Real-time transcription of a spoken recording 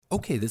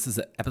Okay, this is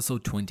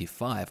episode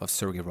 25 of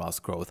Sergey Ross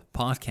Growth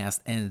Podcast,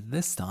 and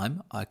this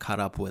time I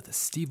caught up with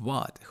Steve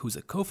Watt, who's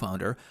a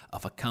co-founder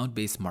of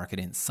Account-Based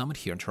Marketing Summit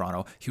here in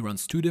Toronto. He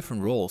runs two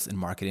different roles in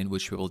marketing,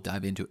 which we will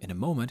dive into in a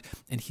moment,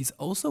 and he's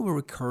also a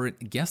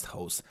recurrent guest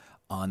host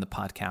on the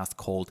podcast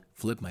called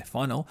Flip My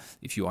Funnel.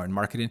 If you are in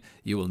marketing,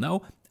 you will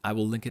know. I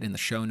will link it in the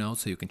show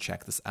notes so you can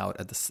check this out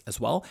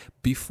as well.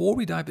 Before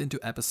we dive into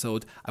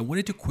episode, I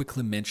wanted to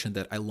quickly mention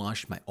that I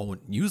launched my own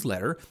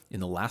newsletter in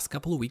the last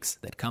couple of weeks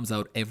that comes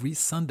out every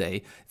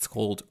Sunday. It's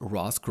called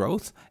Ross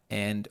Growth.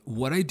 And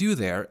what I do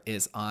there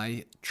is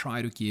I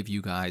try to give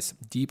you guys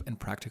deep and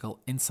practical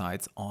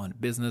insights on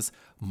business,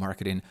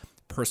 marketing,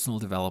 personal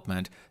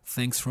development,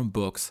 things from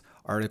books,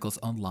 articles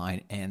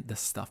online, and the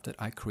stuff that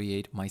I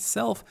create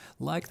myself,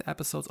 like the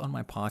episodes on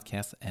my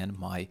podcast and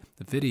my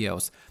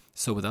videos.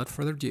 So without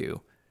further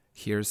ado,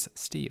 here's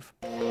Steve.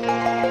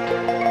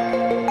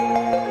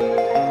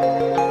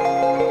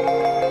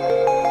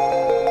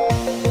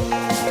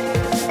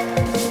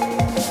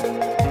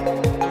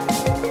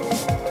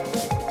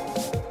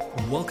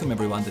 Welcome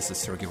everyone, this is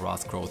Sergey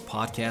Ross Growth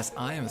Podcast.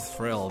 I am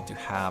thrilled to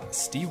have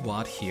Steve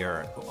Watt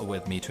here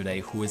with me today,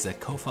 who is a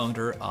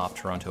co-founder of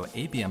Toronto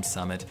ABM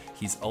Summit.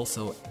 He's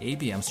also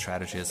ABM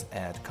strategist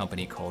at a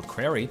company called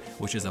Query,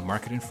 which is a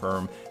marketing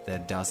firm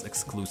that does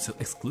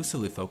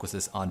exclusively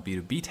focuses on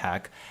B2B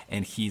tech.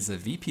 And he's a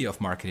VP of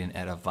marketing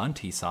at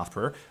Avanti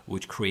Software,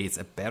 which creates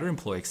a better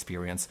employee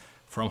experience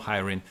from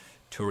hiring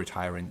to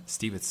retiring.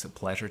 Steve, it's a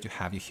pleasure to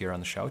have you here on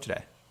the show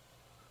today.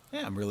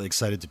 Yeah, I'm really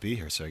excited to be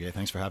here, Sergey.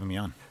 Thanks for having me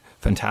on.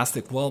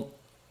 Fantastic. Well,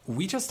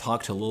 we just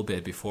talked a little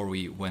bit before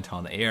we went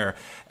on the air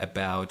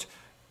about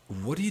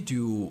what do you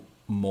do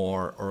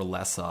more or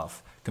less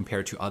of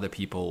compared to other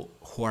people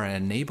who are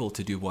unable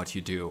to do what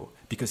you do,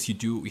 because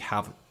you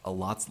have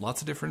lots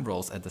of different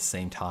roles at the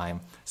same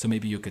time. So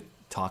maybe you could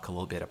talk a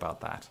little bit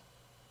about that.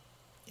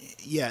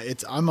 Yeah,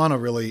 I'm on a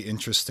really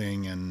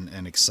interesting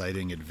and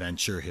exciting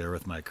adventure here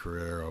with my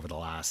career over the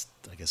last,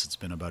 I guess it's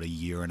been about a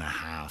year and a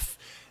half.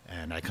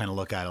 And I kind of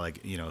look at it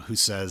like, who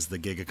says the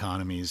gig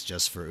economy is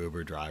just for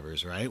Uber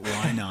drivers, right?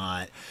 Why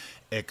not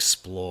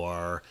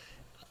explore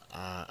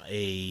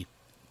a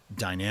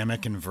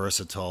dynamic and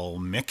versatile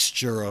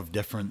mixture of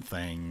different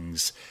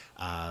things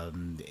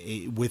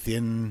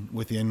within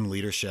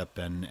leadership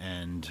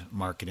and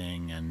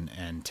marketing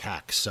and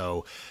tech.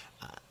 So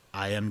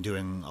I am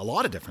doing a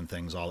lot of different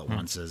things all at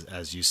once,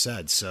 as you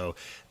said. So,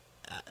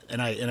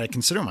 and I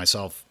consider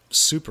myself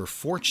super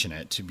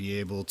fortunate to be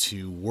able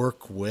to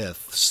work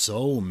with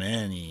so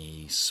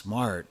many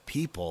smart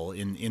people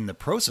in the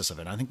process of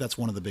it. I think that's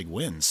one of the big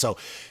wins. So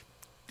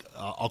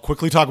I'll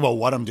quickly talk about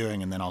what I'm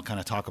doing, and then I'll kind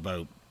of talk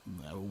about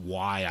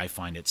why I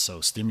find it so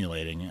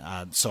stimulating.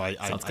 So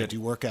I do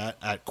work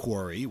at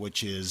Query,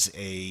 which is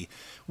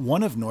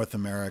one of North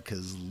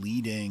America's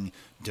leading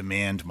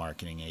demand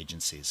marketing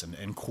agencies.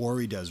 And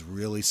Query does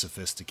really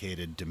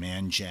sophisticated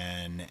demand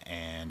gen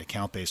and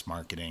account-based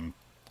marketing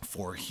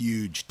for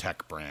huge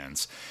tech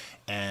brands.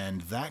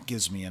 And that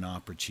gives me an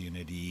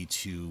opportunity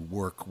to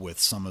work with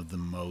some of the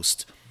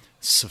most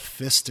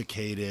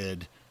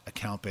sophisticated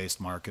account-based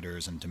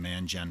marketers and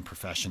demand gen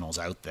professionals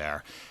out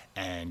there,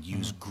 and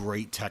use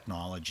great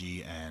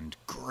technology and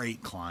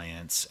great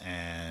clients.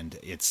 And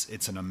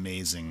it's an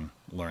amazing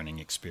learning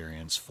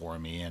experience for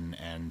me.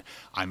 And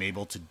I'm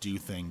able to do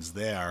things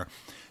there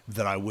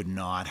that I would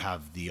not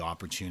have the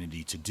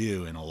opportunity to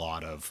do in a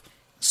lot of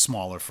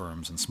smaller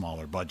firms and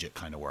smaller budget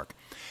kind of work.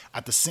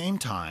 At the same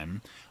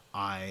time,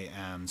 I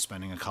am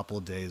spending a couple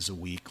of days a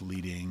week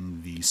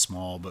leading the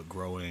small but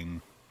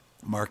growing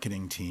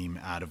marketing team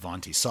at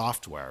Avanti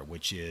Software,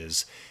 which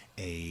is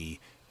a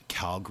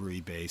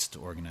Calgary-based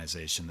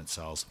organization that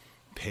sells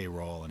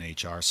payroll and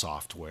HR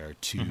software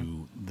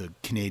to the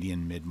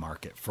Canadian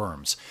mid-market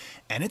firms.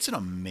 And it's an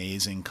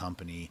amazing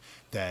company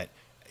that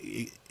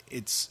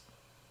it's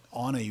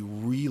on a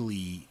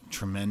really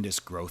tremendous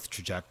growth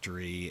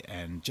trajectory,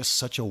 and just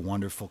such a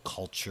wonderful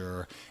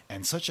culture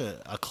and such a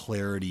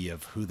clarity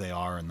of who they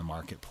are in the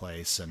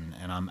marketplace. And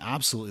I'm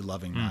absolutely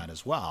loving that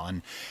as well.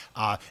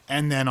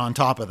 And then on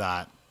top of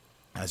that,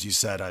 as you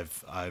said, I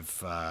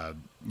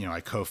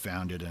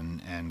co-founded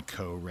and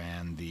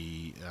co-ran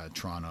the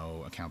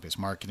Toronto Account-Based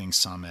Marketing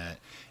Summit,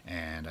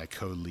 and I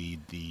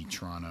co-lead the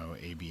Toronto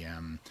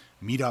ABM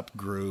Meetup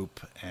group,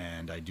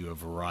 and I do a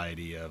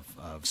variety of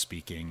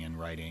speaking and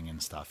writing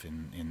and stuff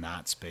in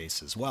that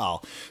space as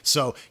well.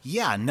 So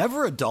yeah,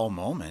 never a dull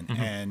moment.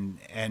 And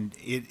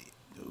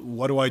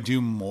what do I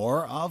do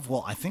more of?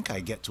 Well, I think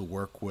I get to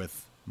work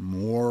with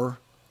more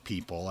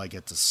people. I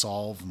get to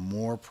solve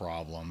more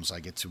problems.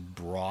 I get to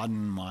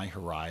broaden my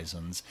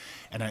horizons.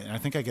 And I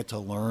think I get to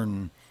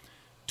learn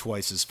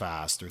twice as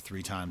fast or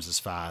three times as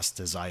fast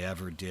as I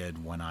ever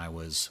did when I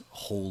was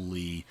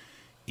wholly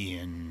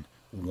in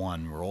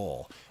one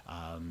role.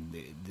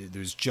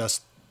 There's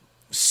just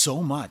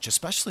so much,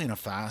 especially in a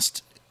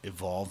fast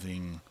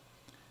evolving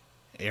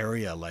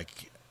area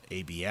like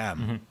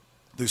ABM.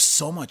 There's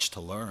so much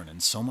to learn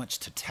and so much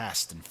to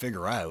test and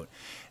figure out.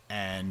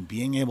 And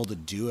being able to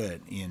do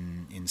it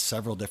in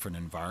several different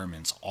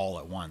environments all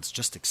at once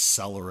just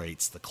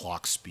accelerates the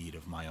clock speed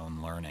of my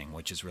own learning,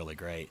 which is really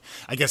great.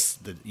 I guess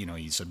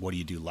you said, what do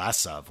you do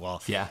less of?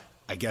 Well, Yeah.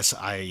 I guess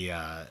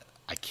I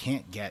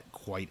can't get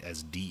quite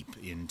as deep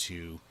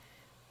into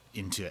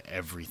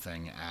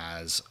everything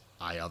as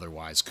I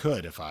otherwise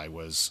could if I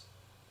was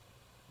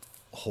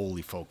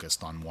wholly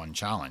focused on one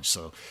challenge.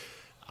 So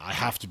I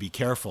have to be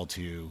careful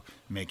to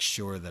make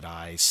sure that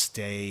I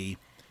stay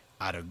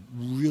at a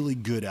really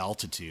good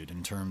altitude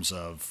in terms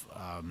of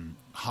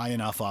high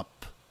enough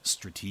up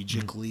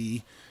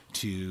strategically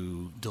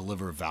to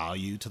deliver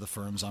value to the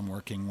firms I'm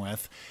working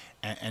with,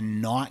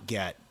 and not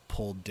get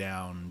pulled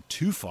down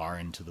too far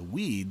into the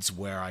weeds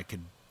where I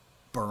could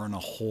burn a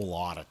whole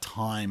lot of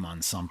time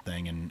on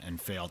something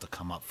and fail to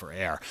come up for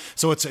air.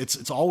 So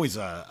it's always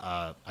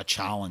a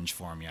challenge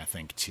for me, I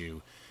think,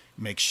 to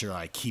make sure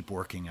I keep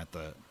working at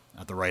the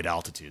right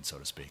altitude, so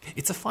to speak.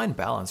 It's a fine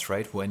balance,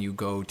 right? When you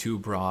go too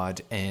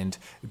broad and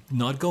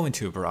not going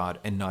too broad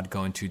and not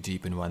going too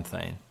deep in one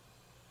thing.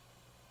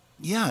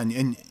 Yeah,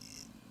 and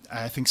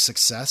I think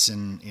success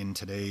in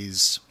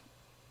today's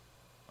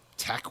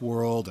tech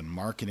world and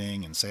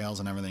marketing and sales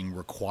and everything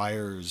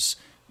requires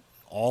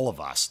all of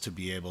us to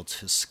be able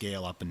to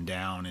scale up and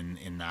down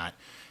in that,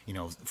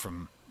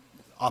 from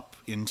up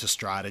into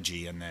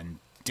strategy and then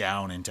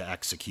down into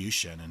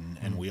execution.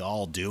 And we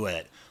all do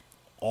it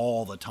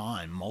all the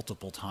time,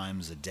 multiple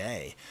times a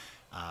day.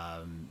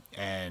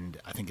 And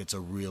I think it's a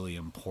really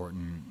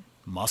important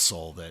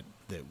muscle that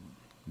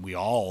we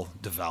all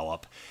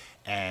develop.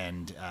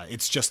 And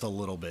it's just a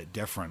little bit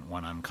different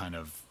when I'm kind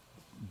of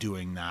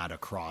doing that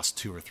across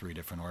 2 or 3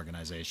 different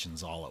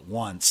organizations all at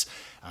once.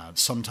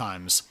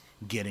 Sometimes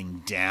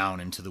getting down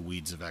into the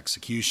weeds of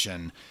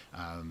execution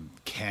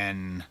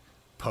can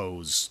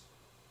pose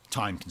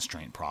time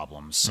constraint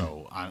problems.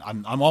 So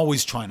I'm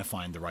always trying to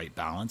find the right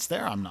balance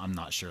there. I'm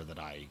not sure that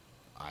I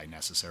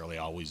necessarily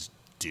always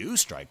do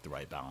strike the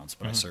right balance,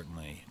 but I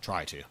certainly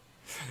try to.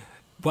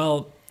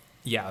 Well,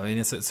 yeah, I mean,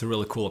 it's a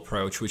really cool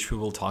approach, which we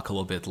will talk a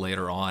little bit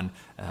later on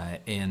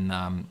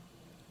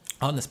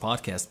on this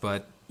podcast.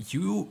 But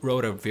you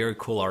wrote a very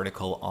cool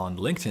article on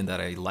LinkedIn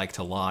that I liked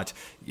a lot.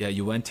 Yeah,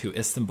 you went to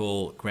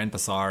Istanbul Grand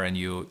Bazaar and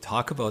you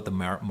talk about the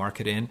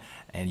marketing,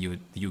 and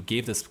you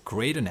gave this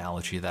great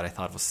analogy that I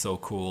thought was so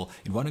cool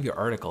in one of your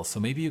articles.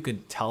 So maybe you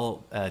could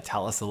tell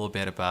us a little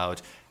bit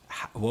about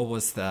what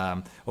was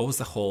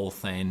the whole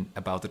thing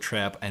about the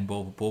trip, and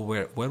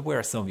what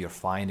were some of your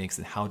findings,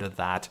 and how did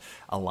that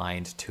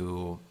align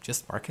to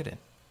just marketing?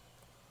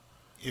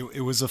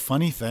 It was a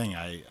funny thing.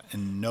 I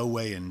in no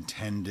way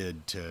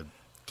intended to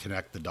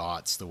connect the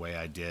dots the way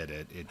I did.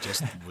 It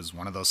just was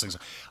one of those things.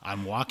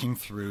 I'm walking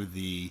through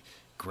the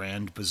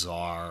Grand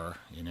Bazaar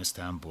in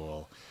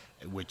Istanbul,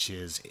 which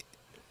is,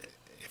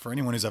 for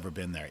anyone who's ever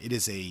been there, it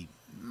is a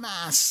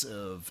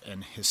massive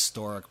and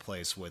historic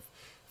place with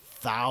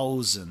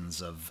thousands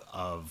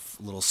of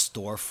little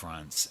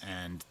storefronts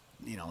and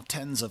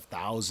tens of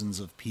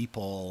thousands of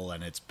people,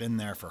 and it's been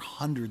there for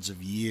hundreds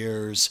of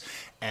years.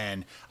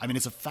 And I mean,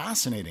 it's a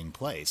fascinating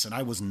place. And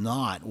I was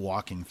not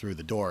walking through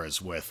the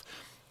doors with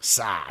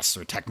SaaS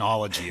or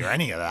technology or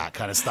any of that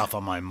kind of stuff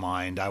on my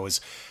mind. I was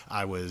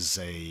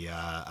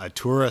a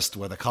tourist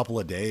with a couple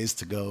of days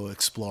to go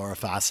explore a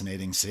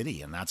fascinating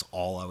city, and that's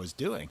all I was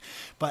doing.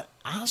 But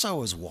as I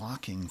was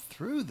walking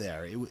through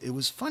there, it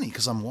was funny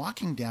because I'm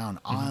walking down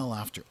aisle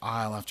after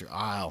aisle after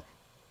aisle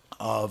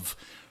of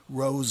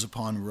rows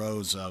upon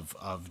rows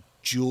of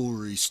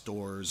jewelry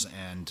stores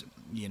and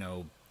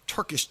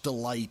Turkish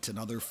delight and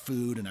other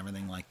food and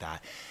everything like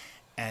that,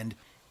 and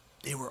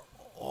they were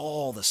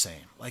all the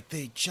same. Like,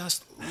 they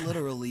just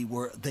literally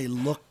they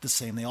looked the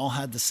same. They all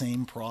had the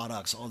same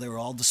products. They were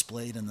all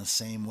displayed in the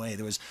same way.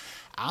 There was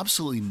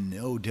absolutely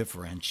no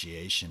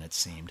differentiation, it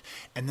seemed.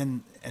 And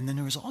then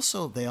there was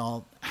also, they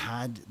all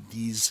had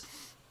these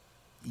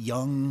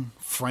young,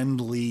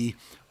 friendly,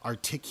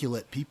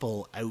 articulate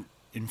people out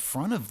in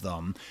front of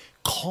them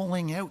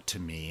calling out to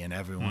me and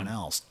everyone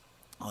else.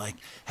 Like,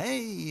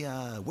 hey,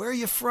 where are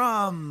you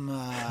from?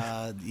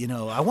 I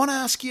want to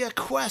ask you a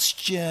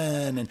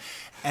question.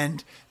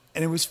 And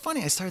it was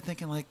funny. I started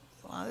thinking, like,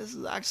 wow, this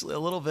is actually a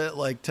little bit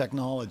like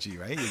technology,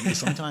 right?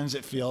 Sometimes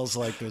it feels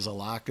like there's a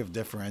lack of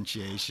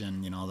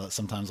differentiation, that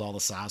sometimes all the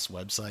SaaS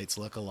websites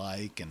look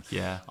alike, and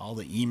all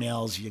the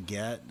emails you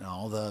get, and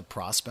all the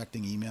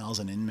prospecting emails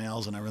and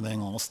in-mails and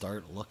everything all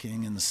start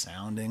looking and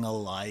sounding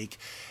alike.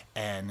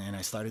 And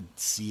I started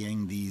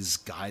seeing these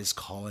guys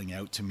calling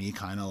out to me,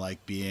 kind of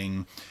like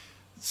being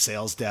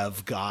sales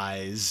dev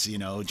guys,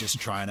 just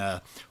trying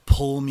to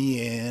pull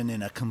me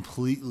in a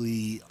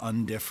completely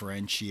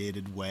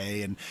undifferentiated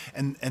way.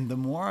 And the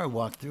more I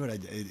walked through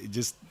it,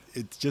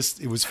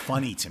 it was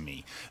funny to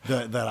me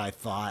that I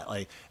thought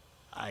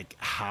like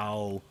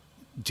how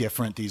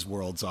different these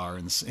worlds are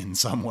in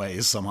some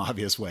ways, some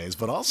obvious ways,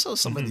 but also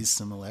some of these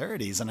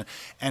similarities.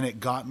 And it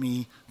got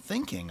me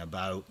thinking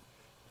about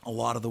a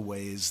lot of the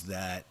ways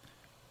that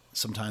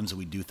sometimes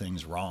we do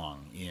things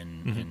wrong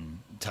in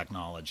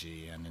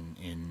technology and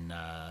in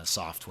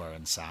software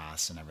and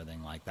SaaS and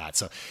everything like that.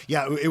 So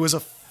yeah, it was a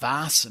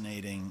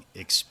fascinating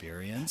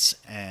experience,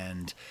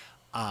 and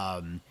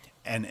I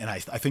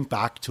think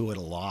back to it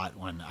a lot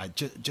when I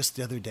just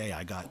the other day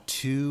I got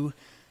 2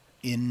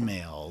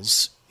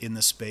 in-mails in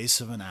the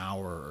space of an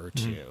hour or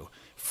two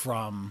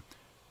from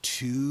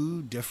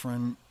 2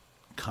 different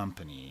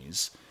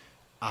companies,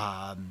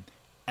 and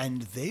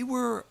they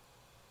were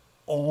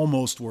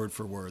almost word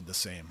for word the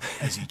same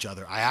as each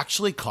other. I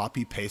actually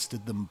copy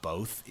pasted them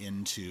both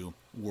into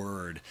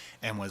Word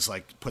and was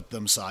like, put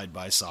them side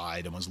by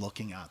side and was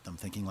looking at them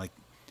thinking like,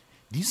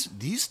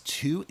 these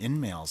 2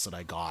 in-mails that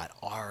I got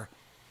are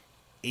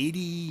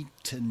 80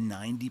 to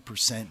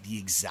 90% the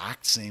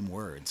exact same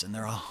words, and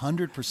they're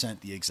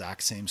 100% the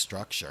exact same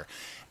structure.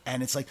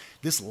 And it's like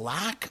this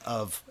lack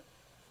of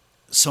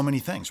so many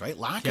things, right?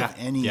 Lack of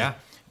any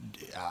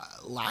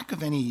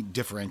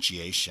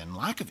differentiation,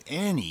 lack of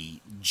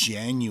any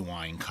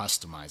genuine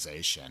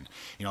customization.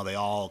 They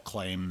all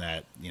claim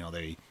that,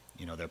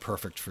 they're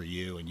perfect for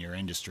you and your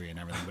industry and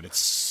everything, but it's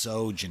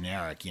so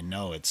generic,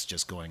 it's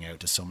just going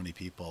out to so many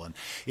people. And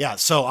yeah,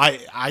 so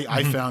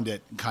I found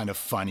it kind of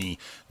funny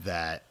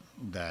that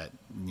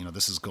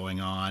this is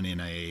going on in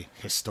a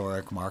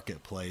historic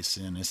marketplace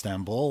in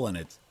Istanbul, and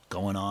it's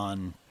going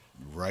on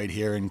right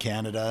here in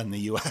Canada and the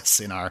US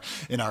in our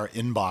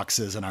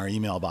inboxes and our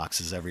email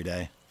boxes every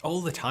day.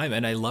 All the time.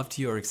 And I loved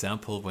your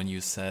example when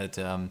you said,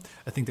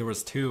 I think there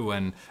was 2,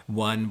 and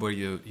one where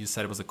you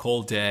said it was a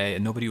cold day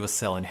and nobody was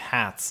selling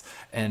hats.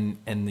 And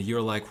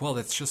you're like, well,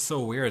 that's just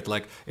so weird.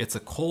 Like, it's a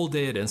cold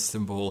day at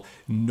Istanbul.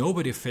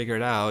 Nobody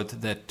figured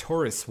out that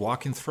tourists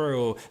walking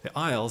through the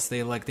aisles,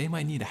 they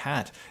might need a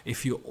hat.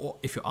 If you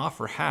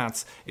offer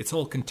hats, it's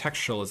all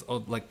contextual. It's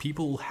all, like,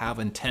 people have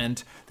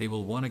intent. They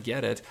will want to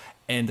get it.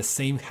 And the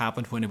same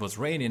happened when it was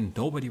raining.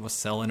 Nobody was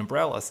selling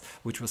umbrellas,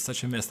 which was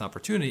such a missed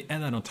opportunity.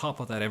 And then on top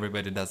of that,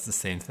 everybody does the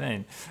same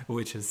thing,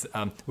 which is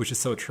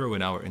so true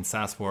in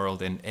SaaS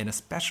world, and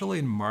especially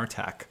in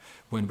MarTech,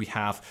 when we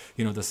have,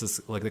 this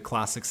is like the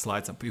classic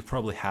slides. You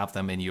probably have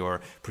them in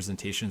your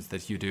presentations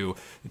that you do.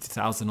 It's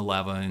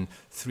 2011,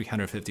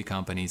 350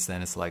 companies,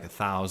 then it's like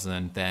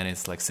 1,000, then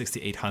it's like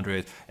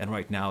 6,800, and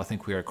right now I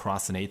think we are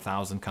crossing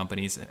 8,000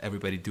 companies.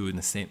 Everybody doing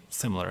the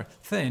similar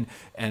thing,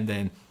 and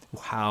then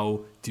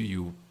how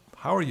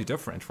are you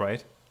different,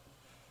 right?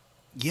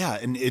 Yeah,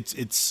 and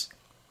it's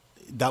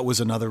that was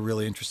another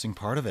really interesting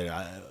part of it.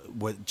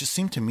 What just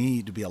seemed to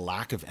me to be a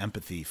lack of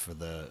empathy for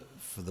the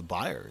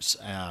buyers.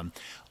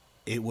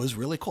 It was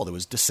really cold. It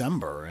was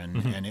December,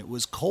 and it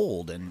was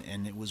cold,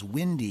 and it was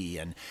windy,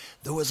 and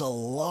there was a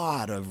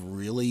lot of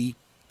really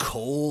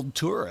cold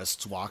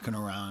tourists walking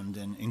around,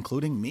 and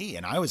including me.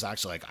 And I was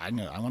actually like, I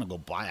want to go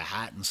buy a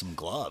hat and some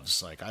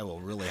gloves. Like, I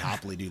will really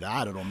happily do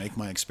that. It'll make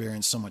my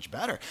experience so much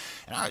better.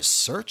 And I was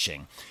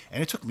searching,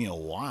 and it took me a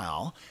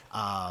while.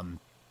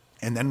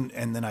 And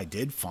then I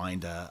did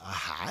find a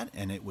hat,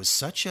 and it was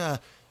such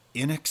a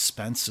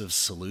inexpensive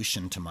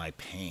solution to my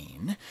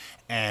pain,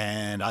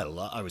 and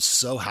I was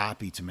so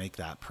happy to make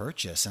that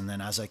purchase. And then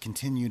as I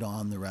continued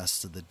on the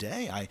rest of the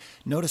day, I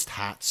noticed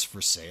hats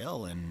for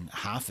sale in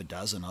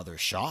 6 other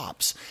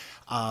shops,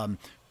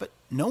 but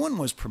no one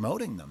was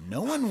promoting them.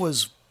 No one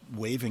was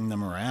waving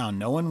them around.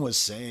 No one was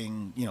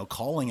saying,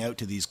 calling out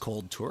to these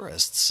cold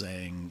tourists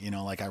saying,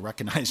 like, I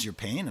recognize your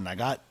pain, and I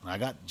got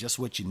just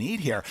what you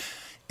need here.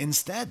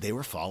 Instead, they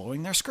were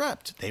following their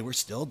script. They were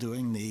still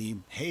doing the,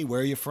 hey, where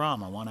are you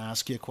from? I want to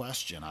ask you a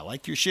question. I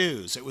like your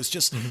shoes. It was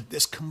just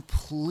this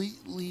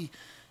completely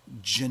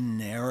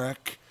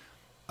generic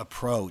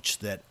approach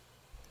that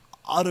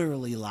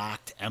utterly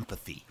lacked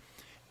empathy.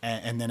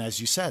 And then, as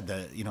you said,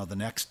 the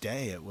next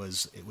day it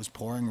was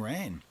pouring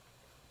rain.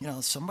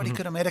 Somebody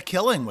could have made a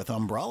killing with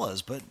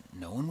umbrellas, but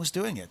no one was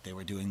doing it. They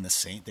were doing the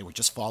same. They were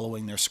just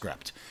following their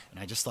script. And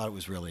I just thought it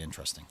was really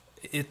interesting.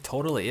 It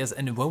totally is.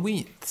 And when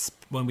we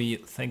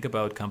think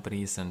about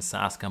companies and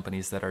SaaS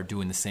companies that are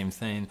doing the same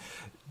thing,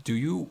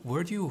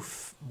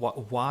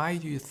 why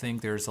do you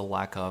think there's a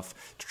lack of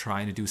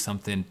trying to do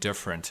something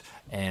different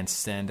and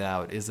stand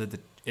out? Is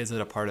it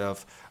a part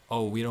of,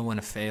 we don't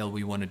want to fail,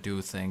 we want to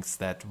do things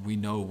that we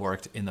know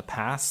worked in the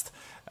past,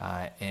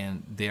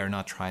 and they are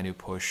not trying to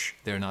push,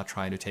 they're not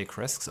trying to take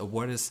risks? Or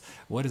what is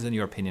in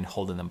your opinion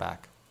holding them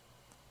back?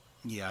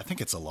 Yeah, I think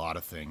it's a lot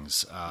of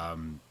things.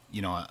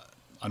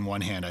 On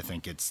one hand, I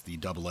think it's the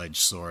double-edged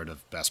sword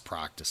of best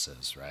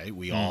practices, right?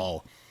 We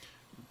all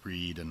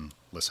read and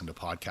listen to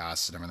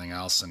podcasts and everything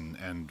else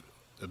and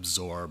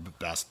absorb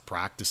best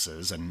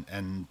practices,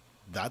 and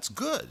that's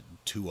good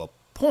to a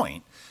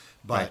point.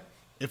 But right.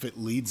 If it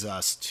leads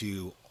us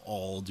to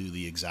all do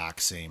the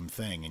exact same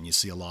thing, and you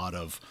see a lot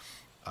of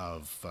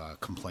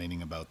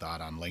complaining about that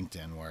on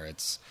LinkedIn, where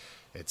it's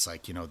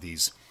like,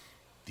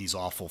 these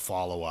awful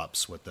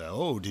follow-ups with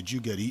did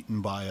you get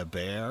eaten by a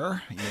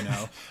bear?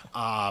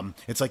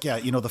 It's like,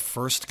 the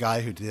first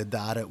guy who did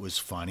that, it was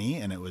funny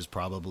and it was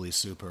probably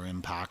super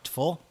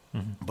impactful.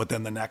 But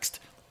then the next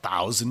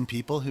 1,000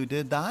 people who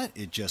did that,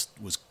 it just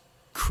was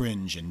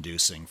cringe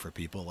inducing for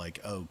people, like,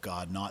 oh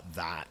God, not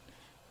that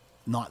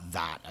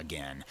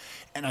again.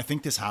 And I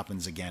think this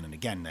happens again and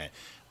again, that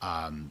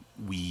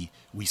we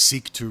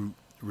seek to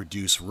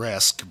reduce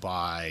risk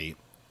by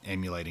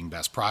emulating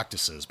best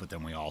practices, but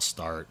then we all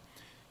start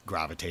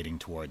gravitating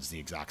towards the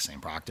exact same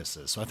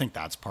practices. So I think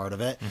that's part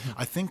of it.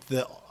 I think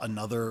that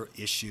another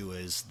issue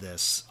is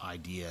this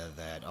idea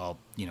that,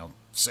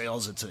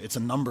 sales, it's a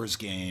numbers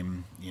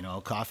game,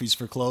 coffee's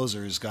for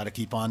closers, got to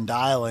keep on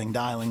dialing.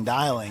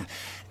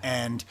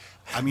 And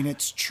I mean,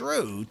 it's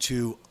true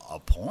to a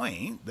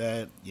point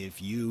that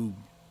if you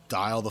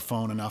dial the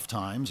phone enough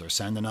times or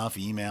send enough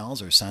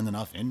emails or send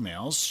enough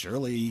in-mails,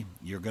 surely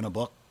you're going to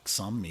book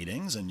some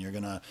meetings and you're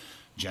going to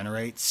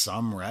generate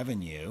some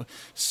revenue.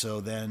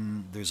 So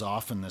then there's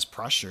often this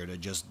pressure to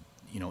just,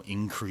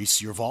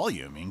 increase your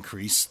volume,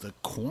 increase the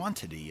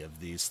quantity of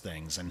these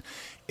things. And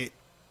it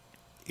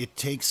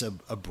takes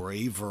a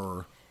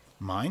braver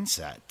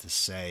mindset to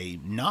say,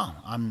 no,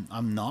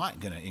 I'm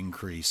not going to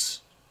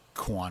increase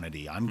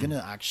quantity. I'm going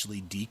to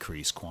actually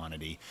decrease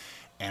quantity,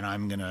 and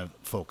I'm going to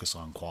focus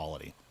on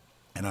quality.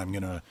 And I'm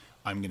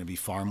going to be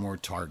far more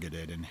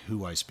targeted in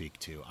who I speak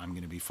to. I'm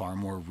going to be far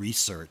more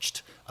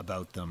researched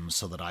about them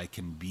so that I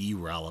can be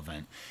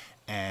relevant.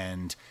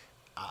 And,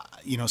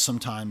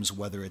 sometimes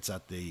whether it's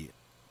at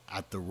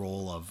the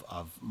role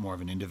of more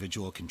of an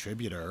individual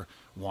contributor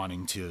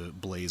wanting to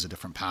blaze a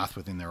different path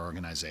within their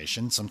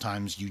organization,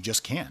 sometimes you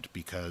just can't,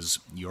 because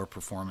your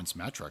performance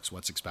metrics,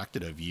 what's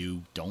expected of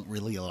you, don't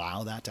really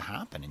allow that to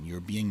happen. And you're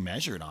being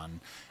measured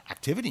on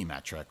activity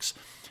metrics.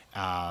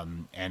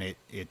 And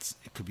it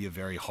could be a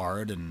very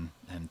hard and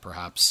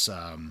perhaps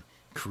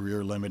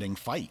career limiting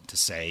fight to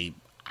say,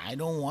 I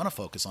don't want to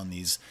focus on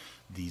these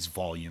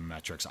volume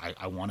metrics.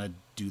 I want to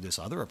do this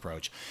other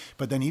approach.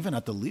 But then even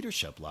at the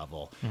leadership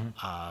level,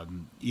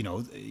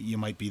 you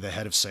might be the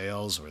head of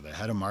sales or the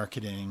head of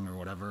marketing or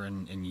whatever,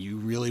 and you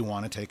really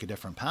want to take a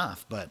different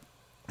path. But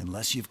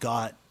unless you've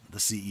got the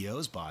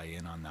CEO's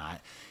buy-in on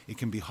that, it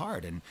can be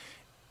hard. And,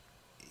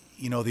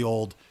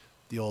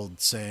 the old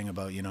saying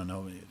about,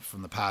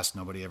 from the past,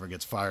 nobody ever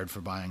gets fired for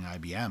buying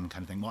IBM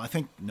kind of thing. Well, I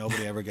think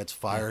nobody ever gets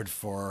fired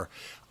for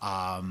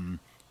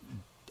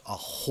a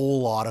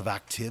whole lot of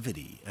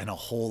activity and a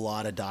whole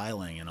lot of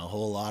dialing and a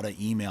whole lot of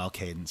email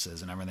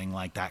cadences and everything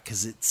like that,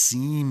 because it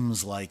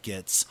seems like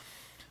it's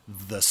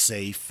the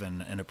safe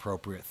and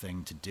appropriate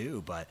thing to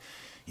do. But,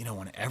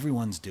 when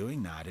everyone's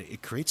doing that,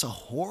 it creates a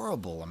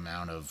horrible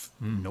amount of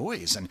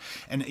noise. And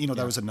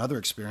that was another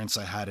experience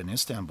I had in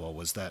Istanbul,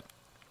 was that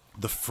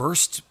the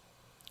first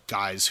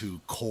guys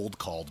who cold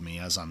called me,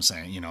 as I'm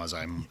saying, as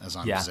I'm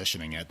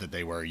positioning it, that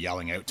they were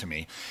yelling out to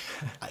me,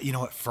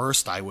 at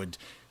first I would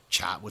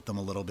chat with them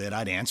a little bit.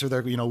 I'd answer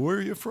their, where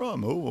are you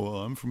from? Oh,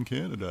 I'm from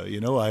Canada.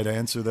 I'd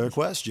answer their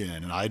question,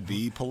 and I'd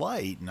be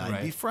polite and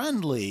I'd be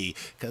friendly,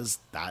 because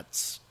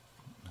that's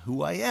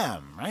who I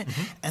am, right?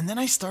 And then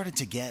I started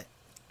to get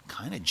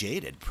kind of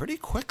jaded pretty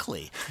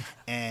quickly,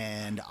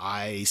 and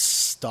I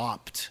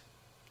stopped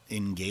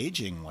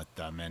engaging with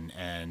them,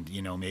 and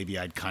maybe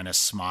I'd kind of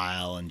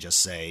smile and just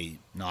say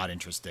not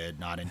interested,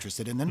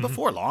 and then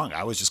before long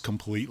I was just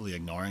completely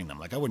ignoring them.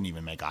 Like, I wouldn't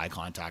even make eye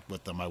contact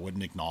with them. I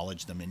wouldn't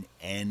acknowledge them in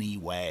any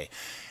way.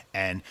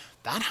 And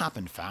that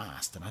happened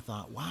fast, and I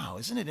thought, wow,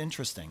 isn't it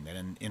interesting that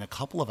in a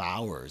couple of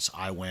hours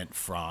I went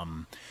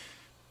from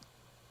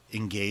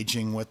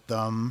engaging with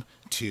them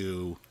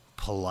to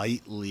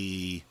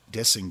politely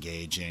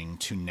disengaging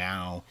to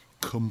now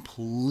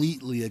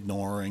completely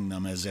ignoring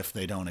them as if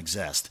they don't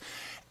exist.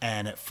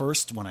 And at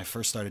first, when I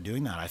first started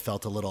doing that, I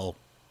felt a little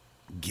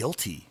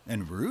guilty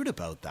and rude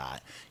about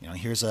that.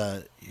 Here's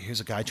a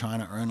guy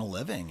trying to earn a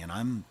living, and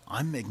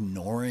I'm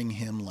ignoring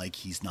him like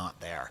he's not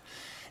there.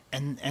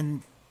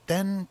 And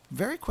then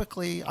very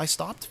quickly I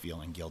stopped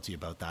feeling guilty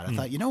about that. I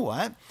thought, you know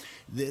what?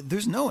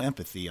 There's no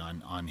empathy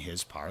on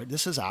his part.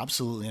 This is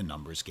absolutely a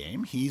numbers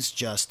game. He's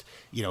just,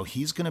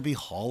 he's going to be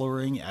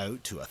hollering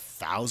out to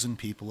 1,000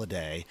 people a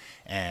day,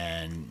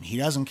 and he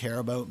doesn't care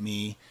about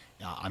me.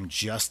 I'm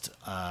just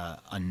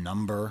a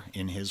number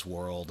in his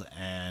world,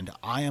 and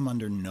I am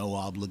under no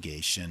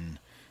obligation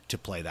to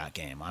play that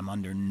game. I'm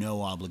under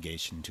no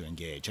obligation to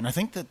engage. And I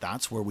think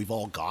that's where we've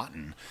all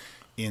gotten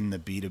in the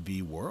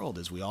B2B world,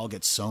 is we all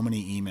get so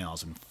many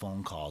emails and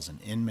phone calls and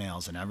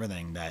in-mails and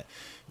everything that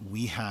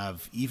we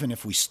have, even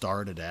if we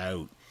started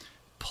out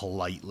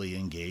politely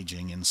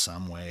engaging in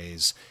some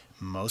ways,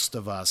 most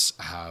of us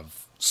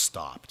have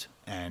stopped.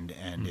 And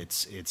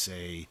it's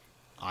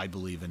I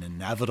believe, an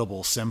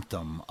inevitable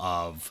symptom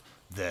of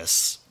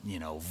this,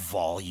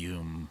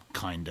 volume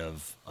kind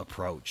of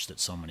approach that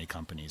so many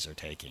companies are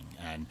taking.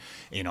 And,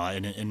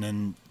 and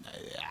then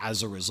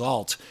as a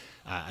result,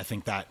 I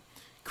think that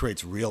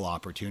creates real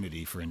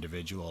opportunity for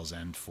individuals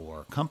and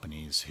for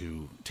companies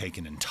who take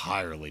an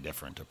entirely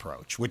different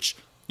approach, which,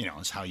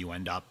 is how you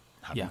end up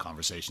having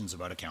conversations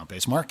about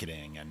account-based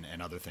marketing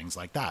and other things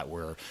like that,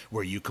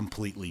 where you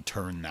completely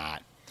turn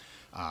that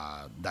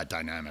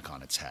dynamic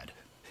on its head.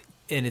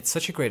 And it's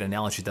such a great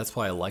analogy. That's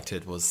why I liked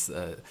it. Was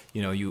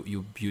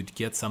you'd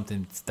get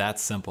something that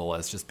simple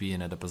as just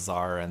being at a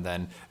bazaar, and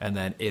then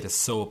it is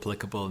so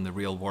applicable in the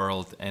real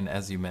world. And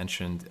as you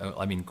mentioned,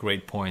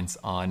 great points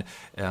on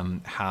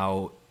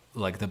how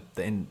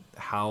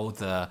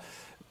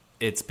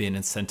it's been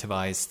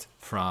incentivized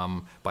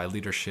by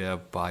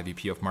leadership, by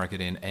VP of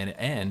marketing,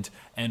 and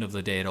end of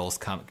the day,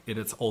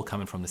 it's all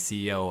coming from the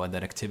CEO, and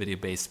that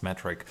activity-based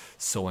metric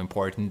so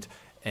important.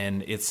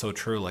 And it's so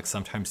true. Like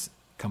sometimes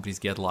companies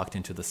get locked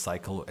into the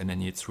cycle, and then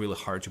it's really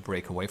hard to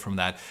break away from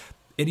that.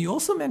 And you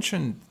also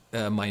mentioned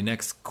my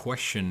next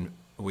question,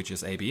 which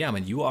is ABM,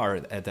 and you are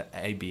at the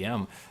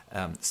ABM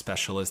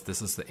specialist.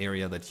 This is the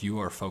area that you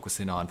are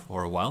focusing on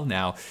for a while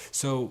now.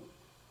 So,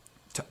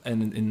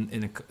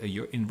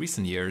 in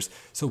recent years,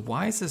 so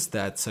why is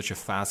that such a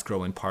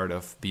fast-growing part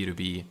of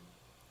B2B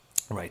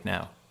right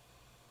now?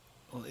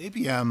 Well,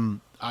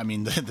 ABM,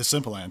 the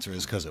simple answer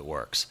is because it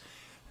works.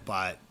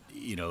 But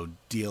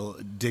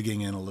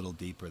digging in a little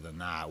deeper than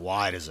that,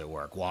 why does it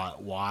work?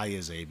 Why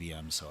is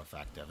ABM so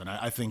effective? And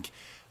I think,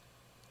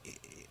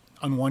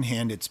 on one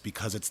hand, it's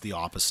because it's the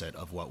opposite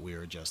of what we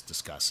were just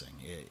discussing.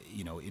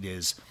 It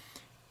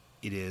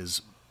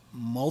is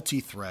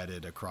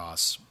multi-threaded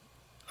across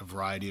a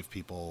variety of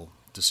people,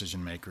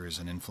 decision makers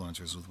and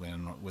influencers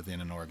within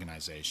an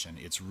organization.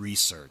 It's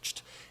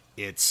researched.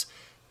 It's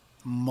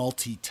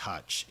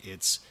multi-touch.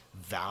 It's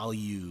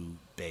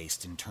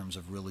value-based in terms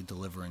of really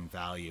delivering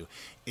value.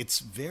 It's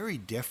very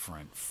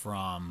different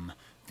from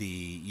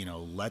the,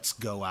 let's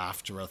go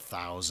after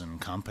 1,000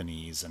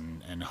 companies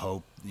and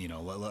hope,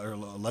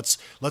 let's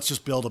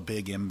just build a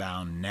big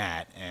inbound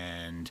net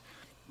and,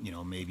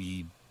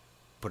 maybe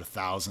put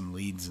 1,000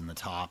 leads in the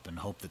top and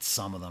hope that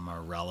some of them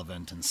are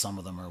relevant and some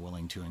of them are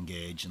willing to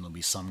engage, and there'll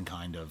be some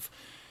kind of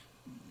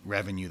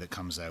revenue that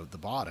comes out the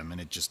bottom.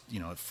 And it just,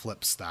 it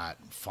flips that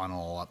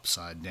funnel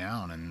upside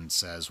down and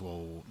says,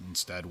 well,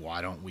 instead,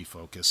 why don't we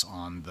focus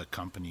on the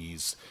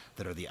companies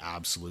that are the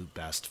absolute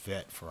best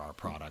fit for our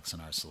products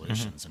and our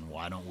solutions? Mm-hmm. And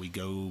why don't we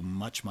go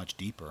much, much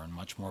deeper and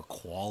much more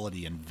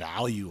quality and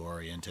value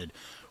oriented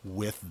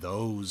with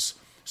those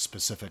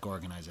specific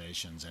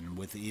organizations and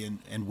with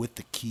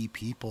the key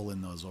people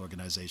in those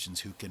organizations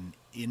who can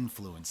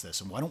influence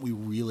this? And why don't we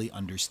really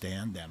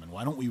understand them? And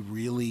why don't we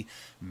really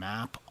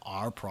map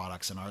our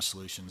products and our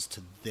solutions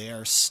to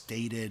their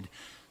stated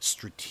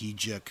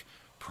strategic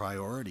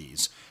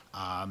priorities?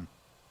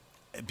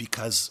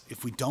 Because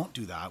if we don't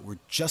do that, we're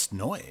just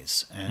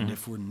noise. And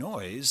if we're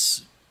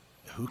noise,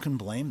 who can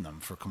blame them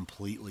for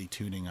completely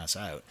tuning us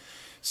out?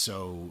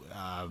 So,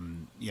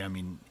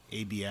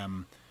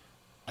 ABM,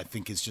 I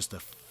think, is just a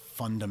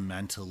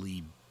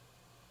fundamentally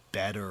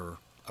better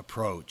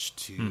approach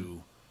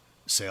to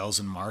sales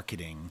and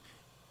marketing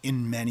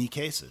in many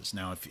cases.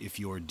 Now, if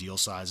your deal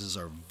sizes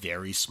are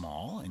very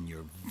small and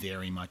you're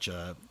very much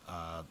a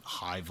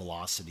high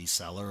velocity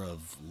seller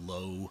of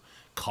low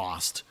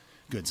cost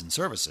goods and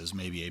services,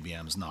 maybe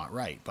ABM is not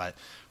right. But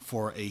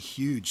for a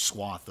huge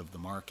swath of the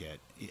market,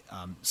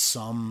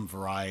 some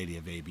variety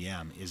of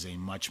ABM is a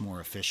much more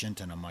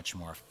efficient and a much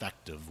more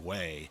effective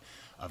way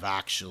of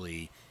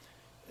actually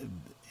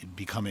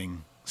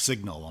becoming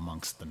signal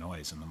amongst the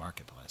noise in the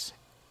marketplace.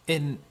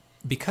 And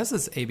because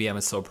this ABM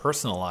is so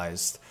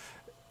personalized,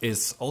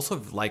 it's also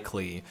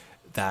likely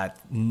that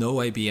no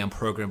ABM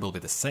program will be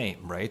the same,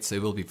 right? So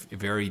it will be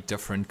very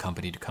different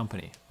company to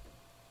company.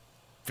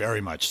 Very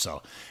much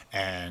so.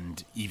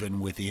 And even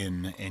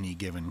within any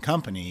given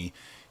company,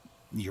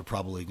 you're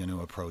probably going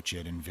to approach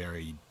it in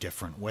very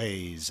different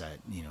ways.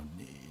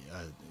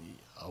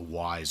 A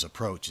wise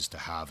approach is to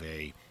have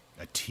a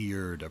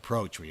tiered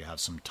approach where you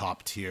have some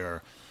top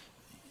tier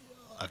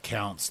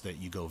accounts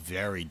that you go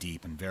very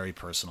deep and very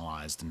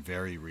personalized and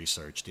very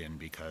researched in,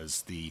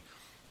 because the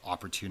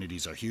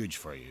opportunities are huge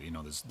for you.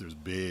 There's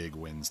big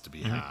wins to be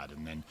had.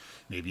 And then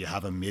maybe you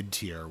have a mid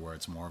tier where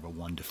it's more of a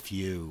one to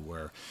few,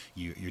 where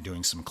you're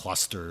doing some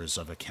clusters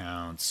of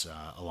accounts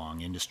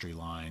along industry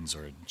lines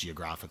or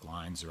geographic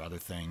lines or other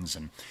things.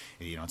 And,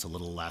 it's a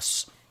little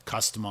less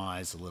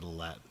customized, a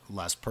little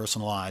less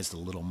personalized, a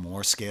little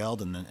more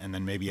scaled. And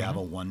then maybe you have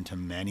a one to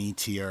many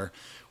tier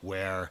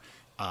where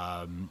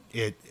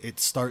it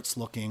starts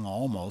looking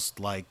almost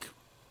like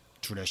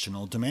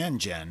traditional demand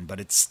gen, but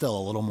it's still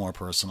a little more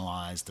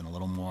personalized and a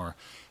little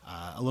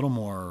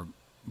more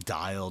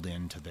dialed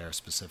into their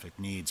specific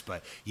needs.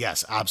 But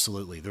yes,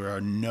 absolutely, there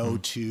are no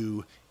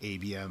two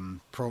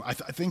ABM pro. I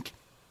think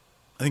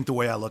the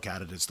way I look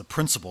at it is the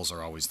principles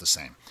are always the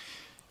same.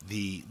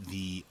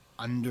 The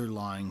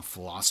underlying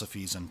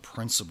philosophies and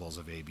principles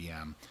of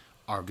ABM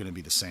are going to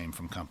be the same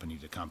from company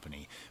to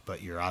company.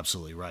 But you're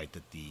absolutely right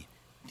that the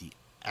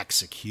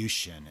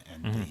execution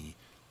and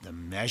the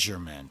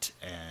measurement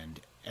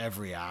and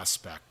every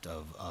aspect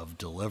of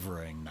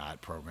delivering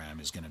that program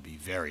is going to be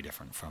very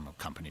different from a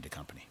company to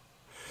company.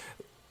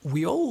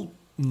 We all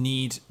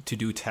need to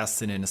do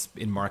testing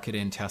in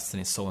marketing. Testing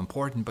is so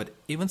important, but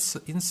even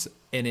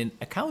in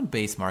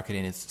account-based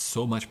marketing, it's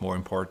so much more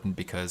important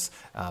because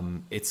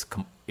it's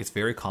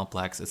very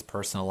complex. It's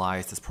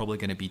personalized. It's probably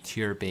going to be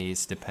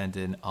tier-based,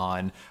 depending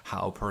on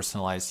how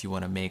personalized you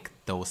want to make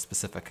those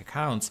specific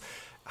accounts.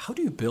 How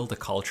do you build a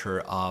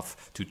culture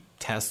to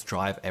test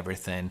drive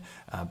everything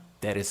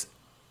that is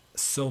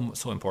so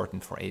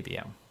important for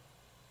ABM?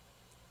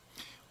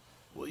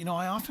 Well,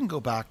 I often go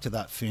back to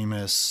that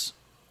famous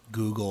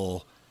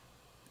Google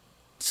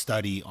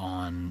study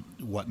on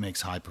what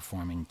makes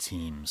high-performing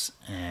teams,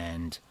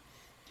 and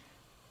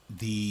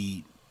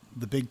the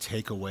big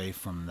takeaway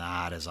from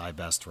that, as I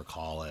best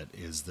recall it,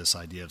 is this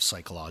idea of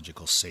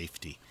psychological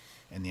safety,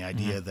 and the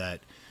idea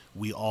that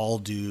we all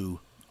do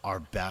our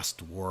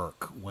best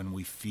work when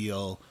we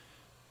feel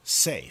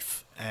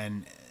safe,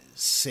 and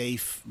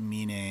safe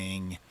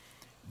meaning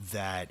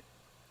that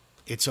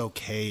it's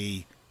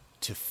okay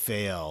to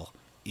fail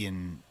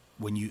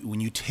when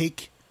you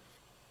take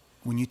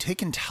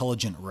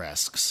intelligent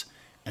risks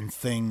and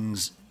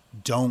things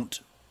don't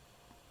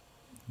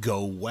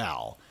go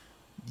well,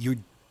 your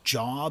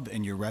job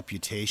and your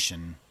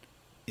reputation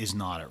is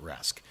not at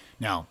risk.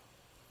 Now,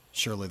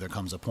 surely there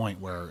comes a point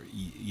where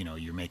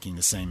you're making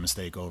the same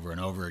mistake over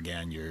and over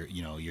again.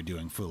 You're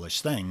doing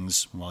foolish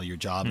things while your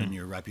job and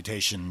your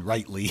reputation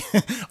rightly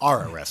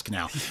are at risk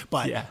now.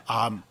 But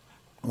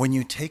when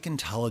you take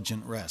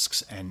intelligent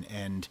risks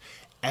and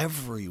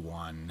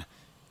everyone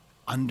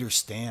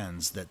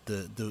understands that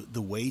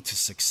the way to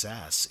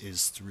success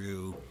is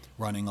through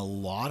running a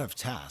lot of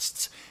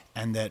tests,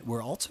 and that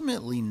we're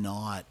ultimately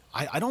not,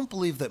 I don't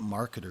believe that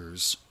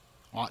marketers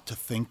ought to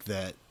think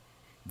that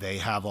they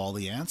have all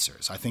the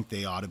answers. I think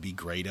they ought to be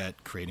great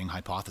at creating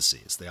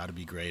hypotheses. They ought to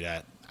be great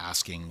at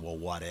asking, well,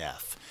 what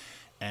if?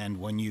 And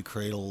when you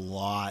create a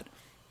lot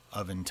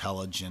of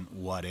intelligent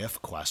what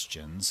if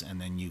questions, and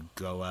then you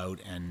go out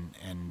and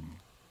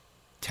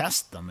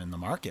test them in the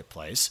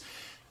marketplace,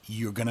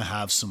 you're going to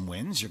have some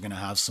wins, you're going to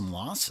have some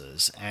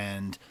losses,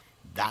 and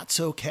that's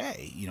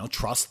okay.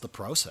 Trust the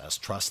process,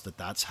 trust that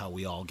that's how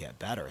we all get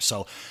better.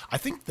 So I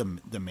think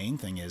the main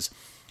thing is,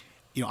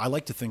 I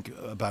like to think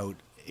about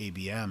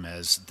ABM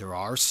as there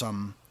are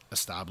some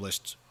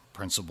established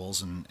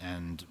principles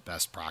and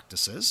best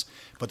practices,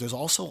 but there's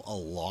also a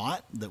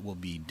lot that will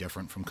be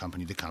different from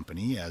company to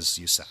company, as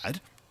you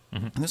said.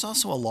 And there's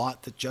also a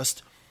lot that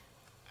just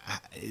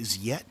is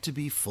yet to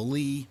be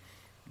fully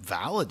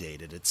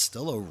validated. It's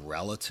still a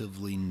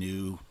relatively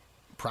new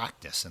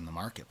practice in the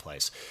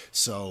marketplace.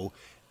 So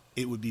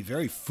it would be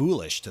very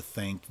foolish to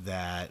think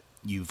that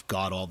you've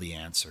got all the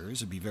answers.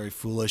 It'd be very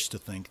foolish to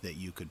think that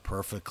you could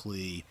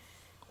perfectly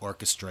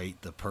orchestrate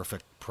the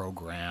perfect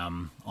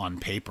program on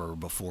paper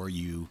before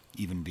you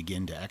even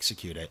begin to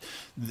execute it.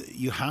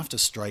 You have to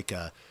strike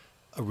a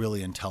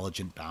really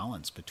intelligent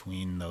balance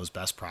between those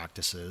best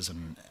practices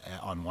and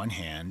on one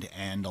hand,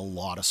 and a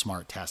lot of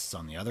smart tests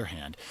on the other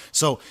hand.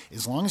 So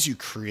as long as you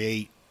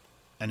create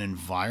an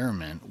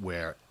environment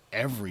where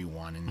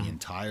everyone in the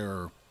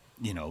entire,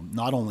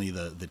 not only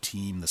the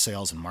team, the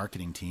sales and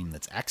marketing team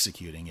that's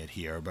executing it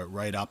here, but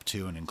right up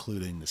to and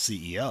including the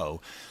CEO,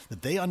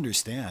 that they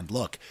understand,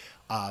 look,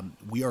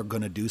 we are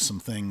going to do some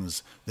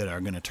things that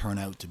are going to turn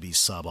out to be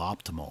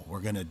suboptimal. We're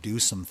going to do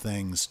some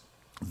things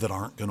that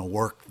aren't going to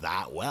work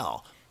that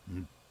well.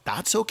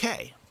 That's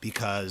okay,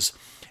 because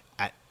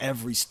at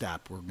every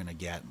step we're going to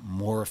get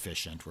more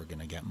efficient, we're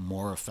going to get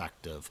more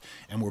effective,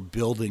 and we're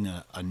building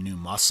a new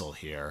muscle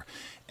here.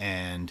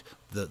 And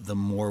the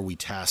more we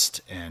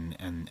test and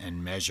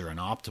measure and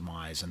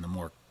optimize, and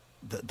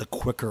the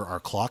quicker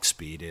our clock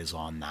speed is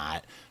on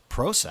that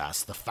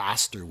process, the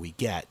faster we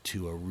get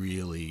to a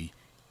really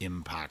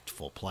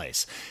impactful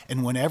place.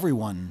 And when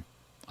everyone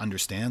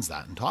understands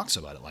that and talks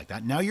about it like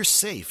that, now you're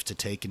safe to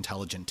take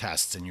intelligent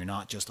tests, and you're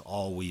not just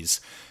always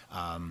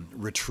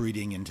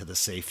retreating into the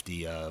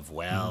safety of,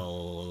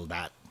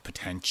 that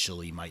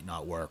potentially might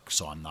not work,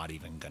 so I'm not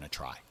even going to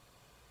try.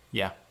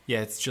 Yeah,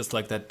 it's just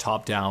like that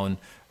top-down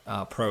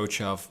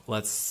approach of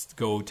let's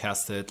go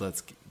test it,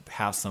 let's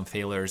have some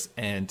failures,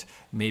 and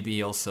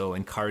maybe also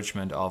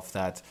encouragement of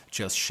that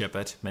just ship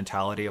it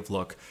mentality of,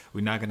 look,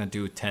 we're not going to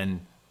do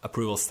 10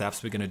 approval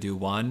steps, we're going to do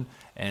one,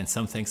 and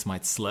some things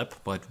might slip,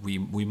 but we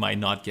might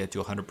not get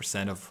to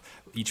 100% of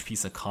each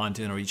piece of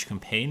content or each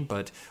campaign,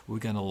 but we're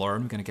going to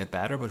learn, we're going to get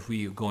better, but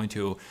we're going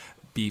to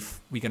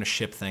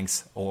ship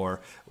things,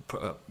 or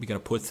we're going to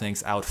put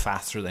things out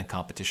faster than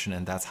competition,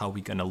 and that's how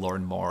we're going to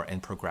learn more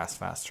and progress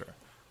faster.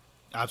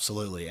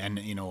 Absolutely. And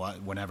you know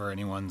what, whenever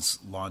anyone's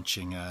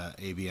launching a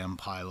ABM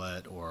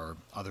pilot or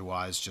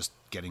otherwise just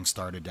getting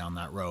started down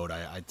that road,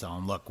 I tell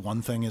them, look,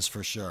 one thing is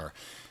for sure,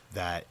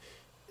 that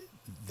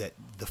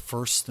the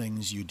first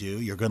things you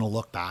do, you're going to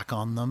look back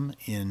on them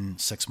in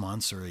 6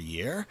 months or a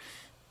year,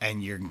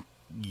 and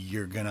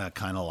you're going to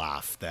kind of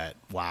laugh that,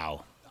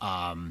 wow,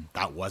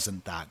 that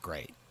wasn't that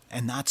great.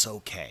 And that's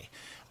okay.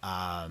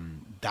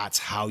 That's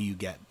how you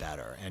get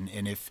better.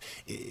 And if,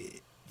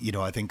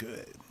 I think,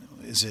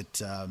 is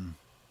it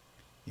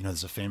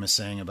there's a famous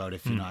saying about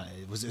if you're not,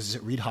 is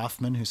it Reid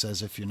Hoffman who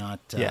says if you're not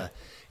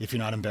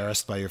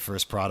embarrassed by your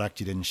first product,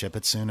 you didn't ship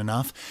it soon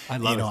enough. I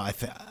love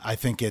it. I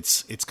think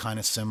it's kind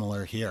of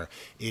similar here.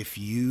 If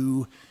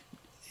you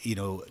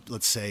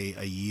let's say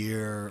a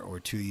year or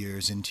 2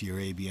 years into your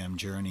ABM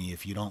journey,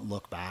 if you don't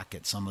look back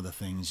at some of the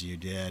things you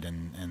did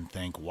and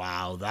think,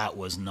 wow, that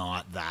was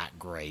not that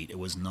great, it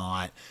was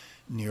not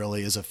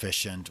nearly as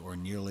efficient or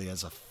nearly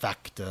as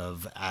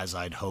effective as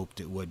I'd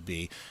hoped it would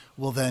be,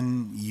 well,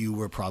 then you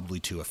were probably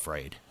too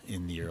afraid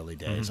in the early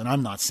days. And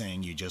I'm not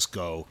saying you just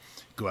go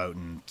out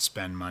and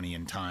spend money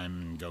and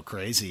time and go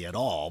crazy at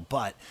all,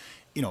 but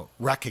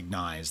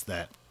recognize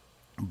that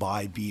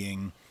by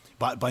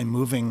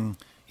moving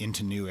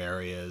into new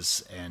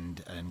areas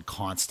and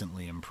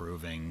constantly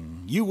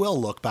improving, you will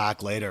look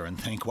back later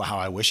and think, wow,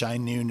 I wish I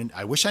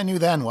knew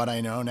then what I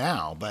know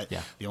now. But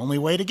the only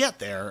way to get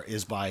there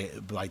is by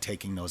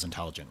taking those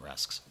intelligent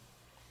risks.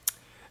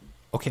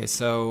 Okay,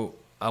 so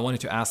I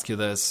wanted to ask you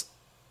this.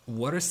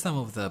 What are some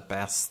of the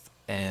best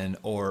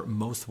or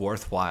most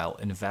worthwhile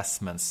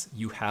investments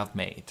you have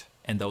made?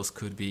 And those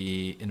could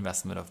be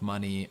investment of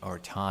money or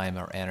time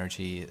or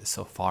energy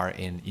so far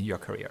in your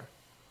career.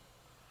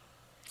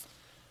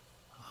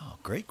 Oh,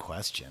 great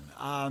question.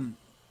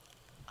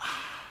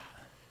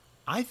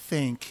 I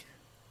think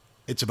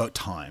it's about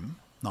time,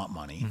 not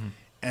money.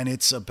 And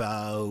it's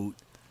about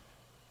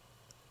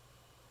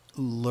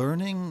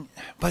learning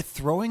by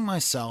throwing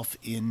myself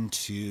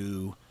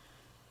into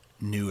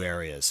new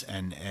areas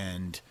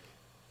and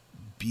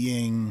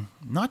being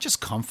not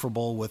just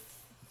comfortable with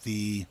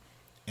the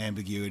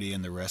ambiguity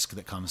and the risk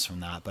that comes from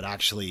that, but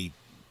actually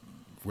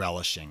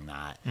relishing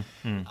that.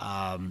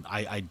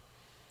 I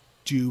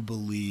do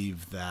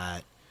believe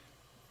that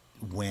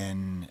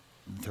when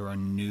there are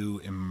new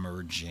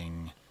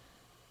emerging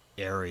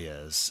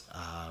areas,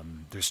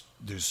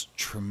 there's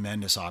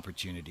tremendous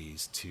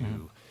opportunities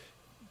to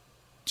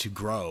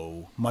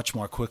grow much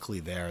more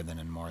quickly there than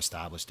in more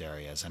established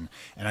areas. And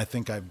I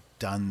think I've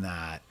done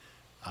that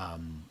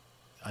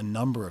a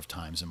number of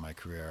times in my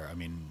career. I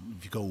mean,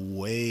 if you go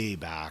way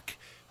back,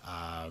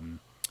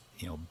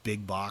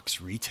 big box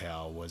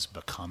retail was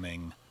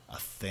becoming a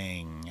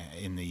thing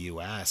in the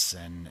US,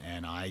 and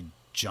I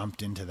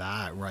jumped into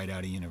that right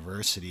out of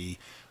university.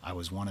 I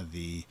was one of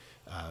the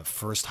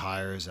first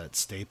hires at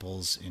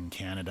Staples in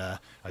Canada.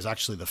 I was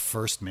actually the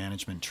first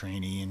management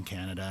trainee in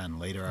Canada, and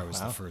later I was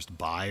the first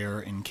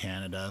buyer in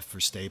Canada for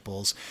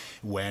Staples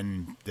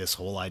when this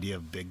whole idea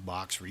of big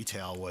box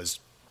retail was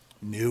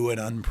new and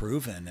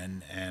unproven.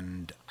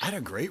 And I had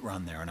a great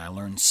run there, and I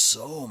learned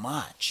so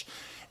much.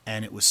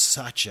 And it was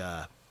such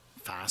a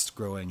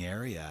fast-growing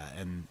area.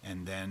 And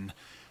then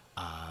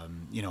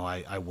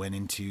I went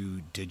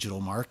into digital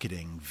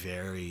marketing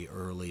very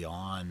early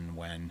on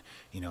when,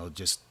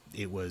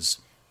 it was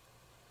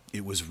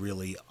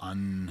really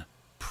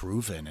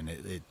unproven, and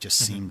it just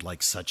seemed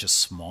like such a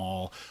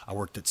small. I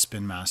worked at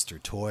Spin Master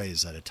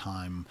Toys at a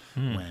time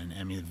when,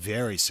 a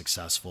very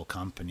successful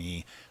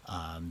company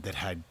that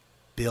had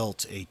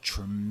built a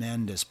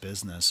tremendous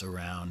business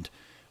around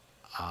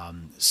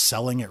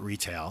selling at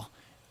retail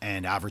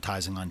and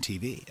advertising on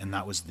TV, and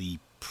that was the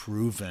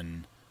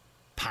proven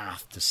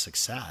path to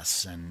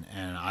success. And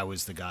I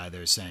was the guy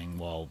there saying,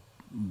 well,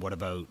 what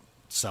about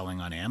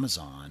selling on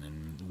Amazon,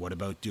 and what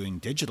about doing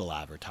digital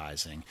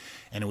advertising?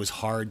 And it was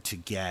hard to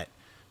get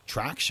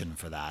traction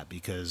for that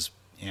because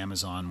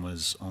Amazon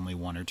was only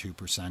 1 or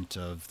 2%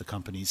 of the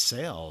company's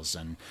sales,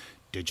 and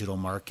digital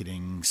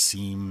marketing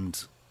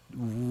seemed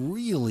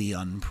really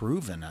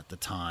unproven at the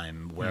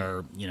time,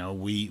 where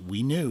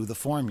we knew the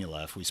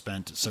formula. If we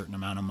spent a certain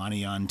amount of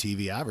money on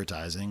TV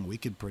advertising, we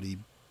could pretty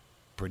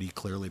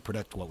clearly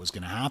predict what was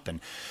going to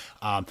happen.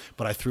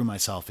 But I threw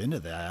myself into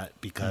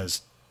that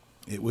because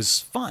it was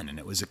fun and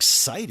it was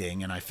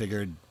exciting, and I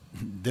figured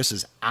this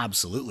is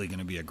absolutely going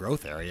to be a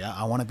growth area.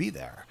 I want to be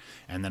there.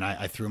 And then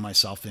I threw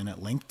myself in at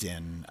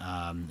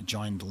LinkedIn,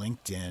 joined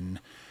LinkedIn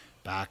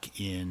back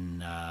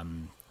in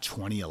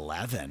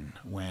 2011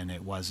 when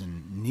it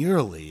wasn't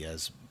nearly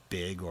as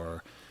big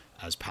or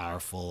as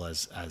powerful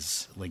as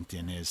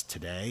LinkedIn is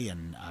today.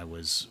 And I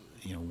was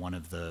one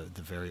of the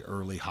very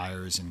early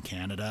hires in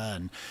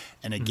Canada.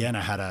 And again,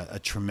 I had a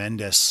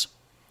tremendous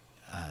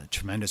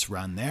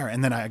run there.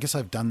 And then I guess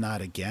I've done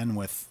that again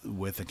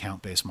with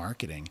account-based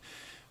marketing.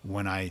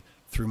 When I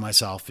threw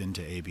myself into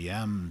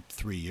ABM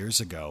 3 years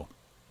ago,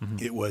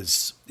 it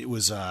was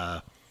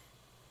a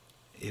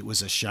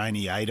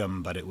shiny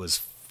item, but it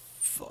was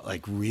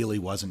really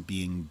wasn't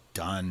being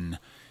done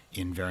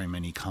in very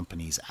many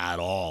companies at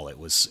all. It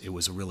was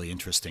a really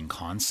interesting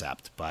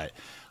concept, but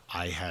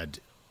I had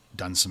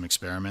done some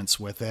experiments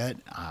with it,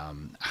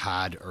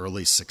 had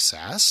early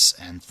success,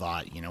 and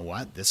thought, you know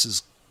what, this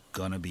is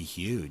going to be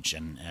huge.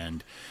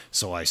 And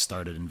so I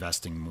started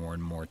investing more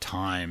and more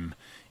time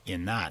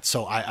in that.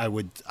 So I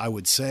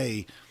would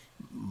say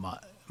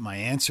my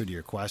answer to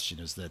your question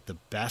is that the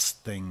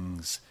best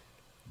things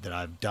that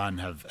I've done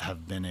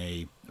have been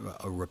a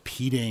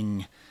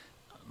repeating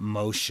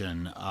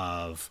motion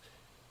of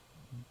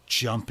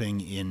jumping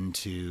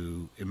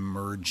into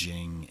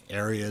emerging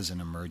areas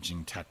and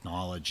emerging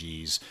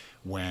technologies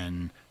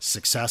when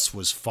success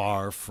was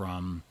far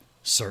from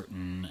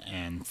certain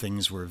and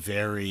things were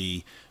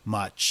very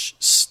much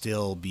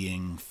still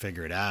being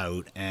figured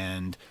out,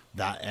 and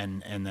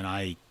then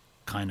I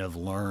kind of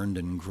learned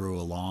and grew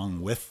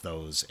along with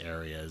those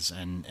areas,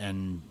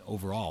 and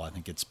overall I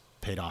think it's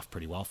paid off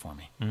pretty well for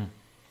me.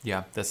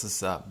 Yeah, this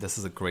is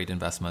a great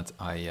investment.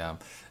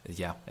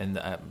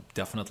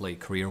 Definitely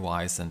career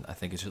wise, and I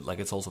think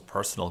it's also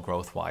personal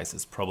growth wise.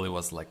 It probably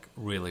was like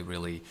really,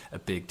 really a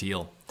big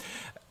deal.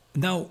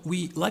 Now,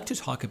 we like to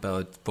talk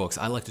about books.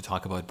 I like to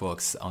talk about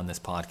books on this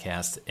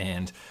podcast.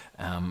 And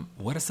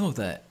what are some of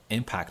the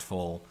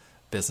impactful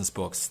business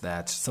books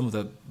some of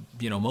the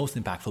most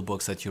impactful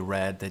books that you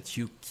read that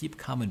you keep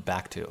coming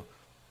back to?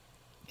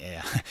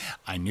 Yeah,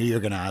 I knew you were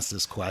going to ask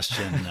this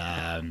question,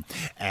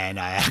 and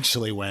I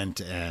actually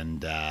went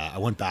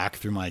back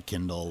through my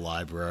Kindle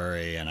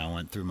library, and I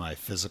went through my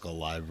physical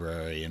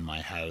library in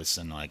my house,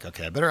 and like,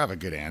 okay, I better have a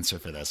good answer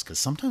for this, because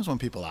sometimes when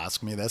people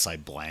ask me this, I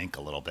blank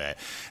a little bit,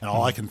 and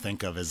all I can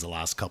think of is the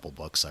last couple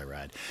books I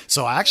read.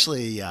 So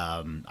actually,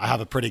 I have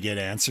a pretty good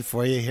answer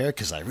for you here,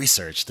 because I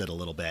researched it a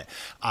little bit.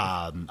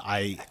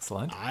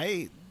 Excellent.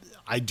 I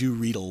do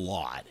read a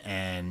lot,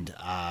 and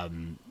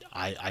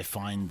I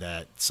find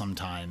that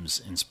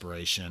sometimes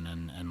inspiration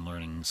and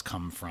learnings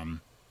come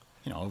from,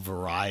 a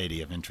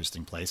variety of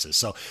interesting places.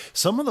 So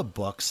some of the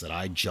books that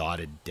I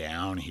jotted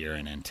down here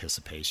in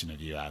anticipation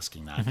of you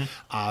asking that,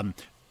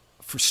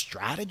 for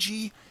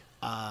strategy,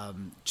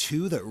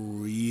 two that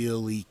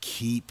really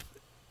keep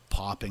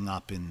popping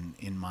up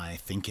in my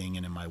thinking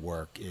and in my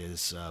work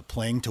is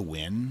Playing to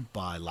Win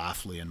by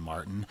Lafley and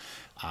Martin.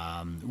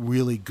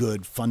 Really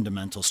good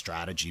fundamental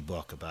strategy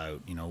book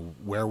about,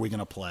 where are we going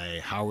to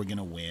play, how are we going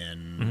to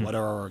win, what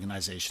are our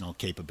organizational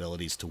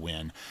capabilities to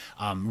win.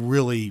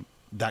 Really,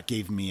 that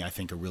gave me, I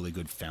think, a really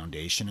good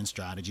foundation in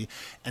strategy.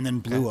 And then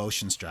Blue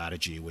Ocean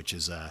Strategy, which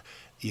is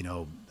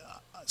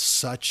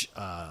such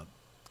a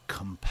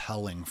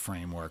compelling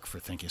framework for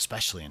thinking,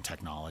 especially in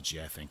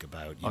technology. I think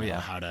about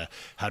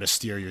how to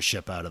steer your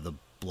ship out of the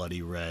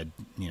bloody red,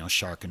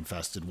 shark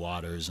infested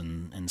waters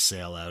and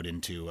sail out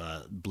into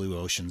blue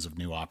oceans of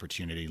new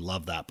opportunity.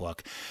 Love that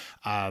book.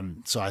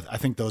 So I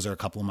think those are a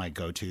couple of my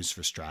go-tos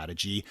for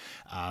strategy.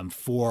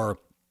 For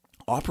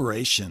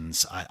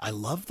operations, I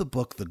love the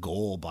book The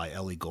Goal by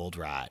Ellie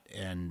Goldratt,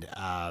 and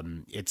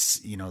it's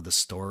the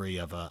story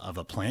of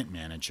a plant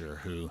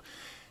manager who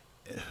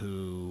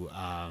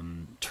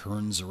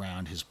turns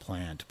around his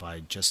plant by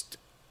just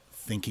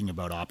thinking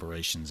about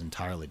operations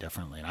entirely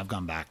differently. And I've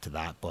gone back to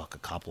that book a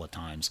couple of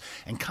times.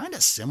 And kind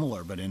of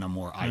similar, but in a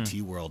more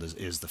IT world,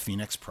 is The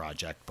Phoenix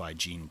Project by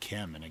Gene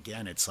Kim. And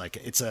again, it's like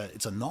it's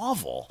a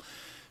novel,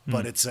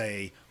 but it's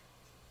a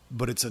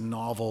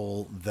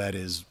novel that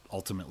is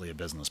ultimately a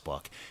business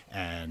book.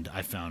 And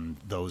I found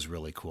those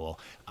really cool.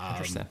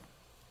 Interesting.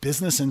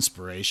 Business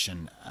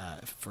inspiration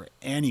for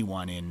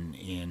anyone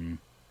in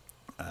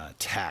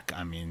tech.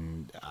 I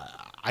mean,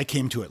 I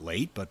came to it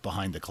late, but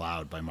Behind the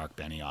Cloud by Mark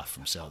Benioff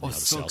from the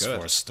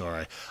Salesforce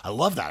story. I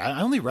love that.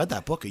 I only read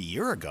that book a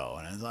year ago,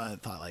 and I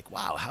thought like,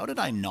 wow, how did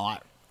I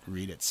not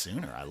read it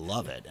sooner? I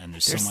love it, and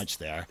there's so much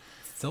there.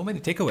 So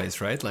many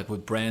takeaways, right? Like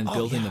with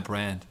building the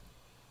brand.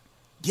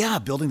 Yeah,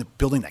 building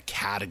the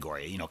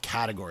category,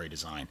 category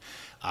design,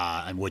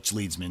 and which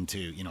leads me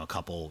into, a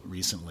couple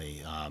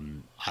recently.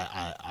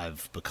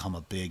 I've become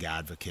a big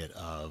advocate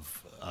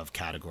of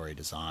category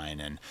design,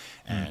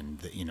 and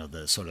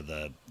the sort of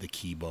the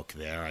key book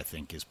there, I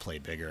think, is Play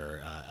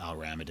Bigger, Al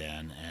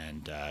Ramadan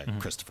and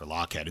Christopher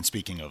Lochhead. And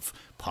speaking of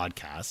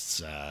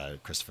podcasts,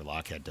 Christopher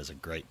Lochhead does a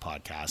great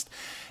podcast,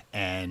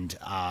 and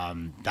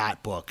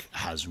that book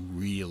has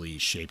really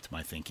shaped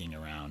my thinking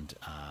around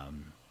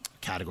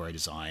category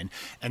design.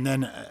 And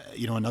then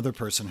another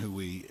person who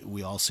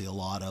we all see a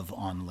lot of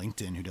on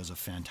LinkedIn, who does a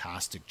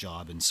fantastic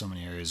job in so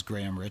many areas,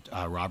 Graham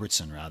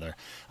Robertson,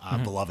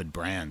 Beloved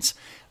Brands.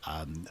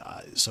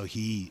 So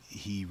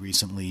he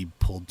recently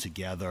pulled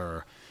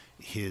together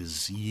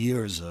his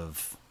years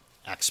of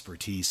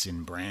expertise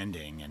in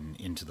branding and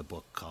into the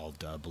book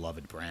called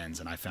Beloved Brands,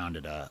 and I found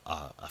it a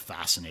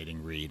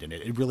fascinating read, and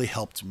it really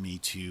helped me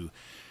to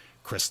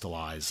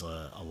crystallize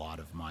a lot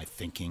of my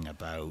thinking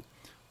about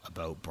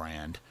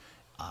brand.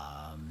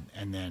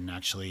 And then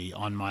actually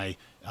on my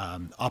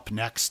up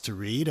next to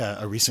read,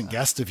 a recent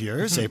guest of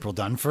yours, April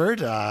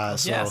Dunford.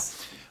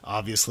 Yes.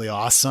 Obviously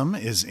Awesome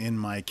is in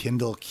my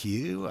Kindle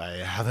queue. I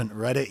haven't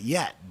read it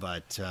yet,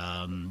 but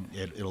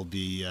it'll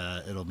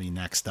be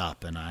next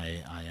up, and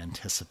I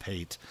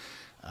anticipate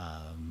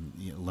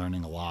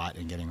learning a lot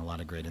and getting a lot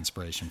of great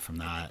inspiration from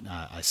that.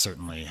 I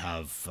certainly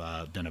have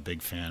been a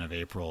big fan of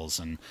April's,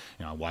 and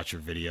I watch her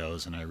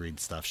videos and I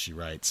read stuff she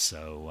writes.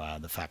 So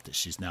the fact that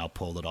she's now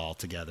pulled it all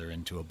together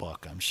into a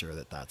book, I'm sure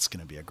that's going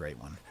to be a great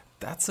one.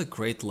 That's a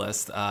great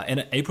list.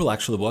 And April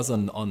actually was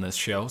on this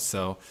show,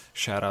 so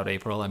shout out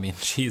April. I mean,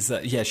 she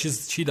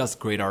does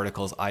great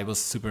articles. I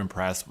was super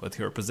impressed with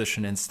her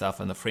position and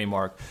stuff and the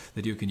framework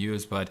that you can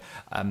use. But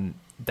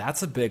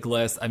That's a big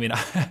list. I mean,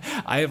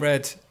 I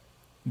read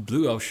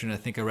Blue Ocean. I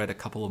think I read a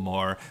couple of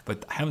more,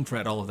 but I haven't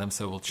read all of them,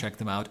 so we'll check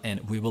them out,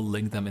 and we will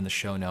link them in the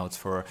show notes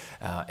for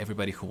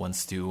everybody who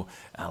wants to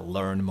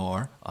learn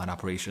more on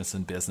operations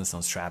and business,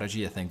 on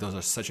strategy. I think those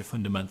are such a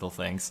fundamental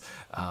things.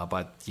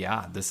 But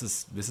yeah, this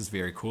is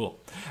very cool.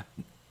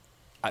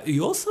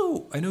 You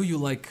also, I know you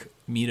like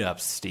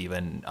meetups, Steve,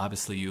 and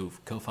obviously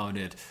you've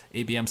co-founded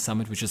ABM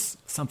Summit, which is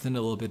something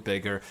a little bit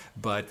bigger.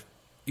 But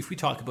if we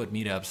talk about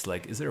meetups,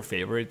 like, is there a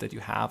favorite that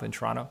you have in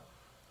Toronto?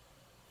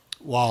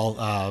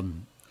 Well,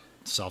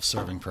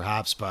 self-serving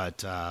perhaps, but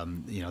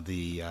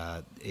the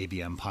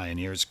ABM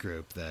Pioneers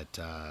group that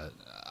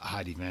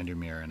Heidi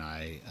Vandermeer and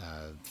I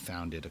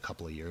founded a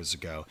couple of years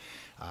ago.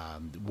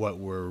 What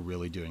we're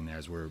really doing there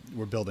is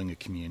we're building a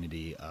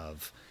community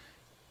of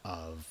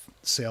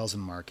sales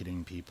and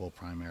marketing people,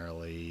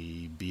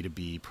 primarily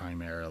B2B,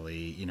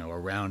 primarily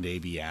around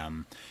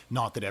ABM.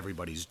 Not that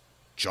everybody's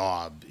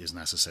job is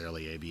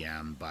necessarily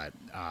ABM, but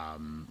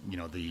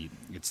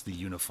it's the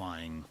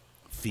unifying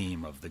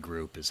theme of the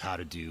group is how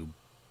to do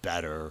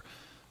better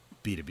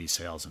B2B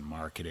sales and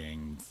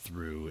marketing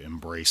through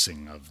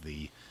embracing of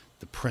the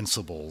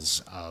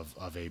principles of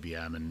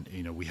ABM.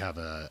 And we have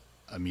a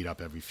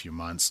meetup every few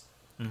months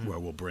where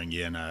we'll bring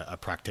in a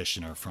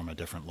practitioner from a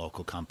different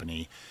local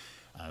company,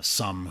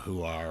 some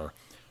who are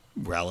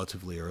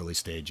relatively early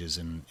stages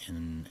in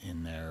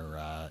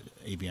their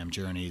ABM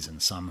journeys,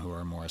 and some who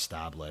are more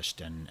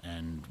established,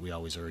 and we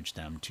always urge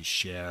them to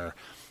share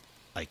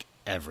like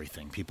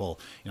everything. People,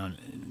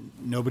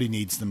 nobody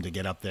needs them to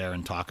get up there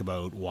and talk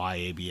about why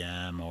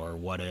ABM or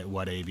what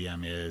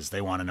ABM is.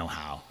 They want to know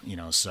how,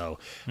 so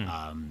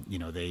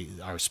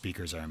our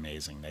speakers are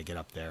amazing. They get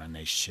up there and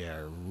they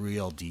share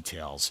real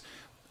details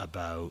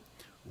about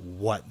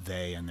what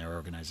they and their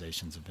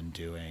organizations have been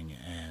doing,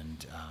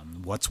 and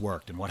what's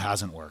worked and what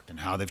hasn't worked, and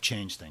how they've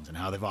changed things and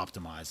how they've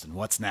optimized and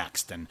what's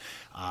next. And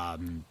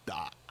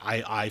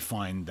I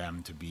find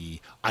them to be,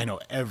 I know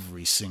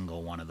every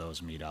single one of those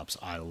meetups,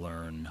 I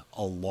learn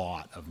a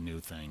lot of new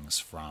things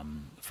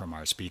from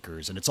our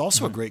speakers. And it's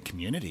also a great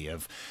community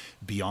of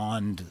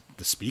beyond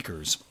the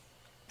speakers.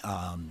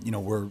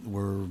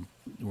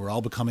 We're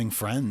all becoming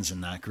friends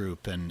in that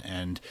group,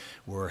 and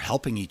we're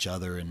helping each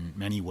other in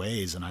many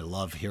ways. And I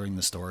love hearing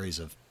the stories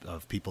of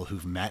people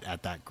who've met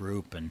at that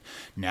group, and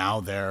now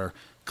they're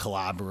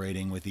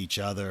collaborating with each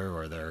other,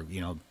 or they're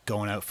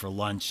going out for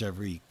lunch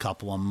every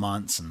couple of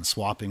months and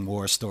swapping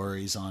war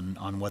stories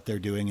on what they're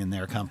doing in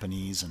their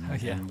companies,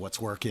 and what's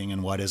working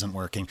and what isn't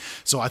working.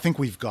 So I think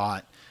we've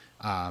got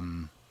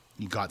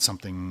you got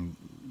something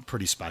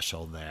pretty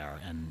special there,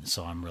 and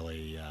so I'm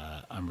really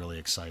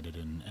excited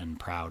and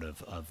proud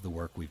of the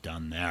work we've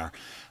done there.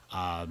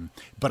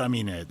 But I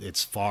mean,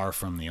 it's far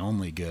from the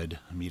only good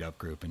meetup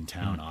group in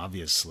town.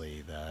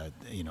 Obviously,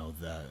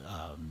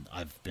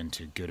 I've been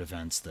to good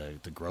events.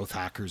 The Growth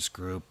Hackers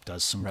group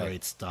does some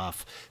great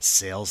stuff.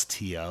 Sales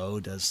TO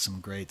does some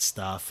great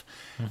stuff.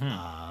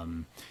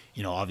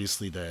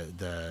 Obviously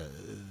the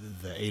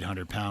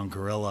 800-pound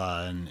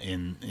gorilla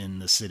in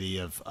the city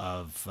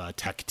of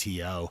Tech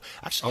TO.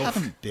 Actually,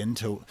 haven't been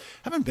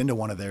to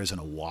one of theirs in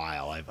a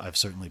while. I've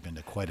certainly been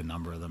to quite a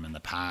number of them in the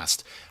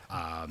past.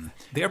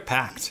 They're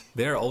packed.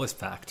 They're always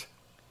packed.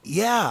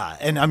 Yeah,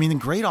 and I mean, a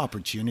great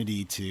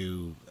opportunity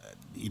to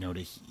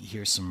to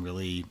hear some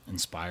really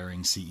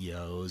inspiring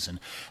CEOs. And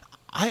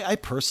I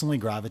personally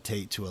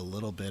gravitate to a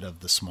little bit of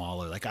the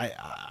smaller, like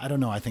I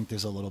don't know, I think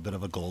there's a little bit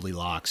of a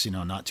Goldilocks,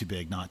 not too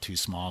big, not too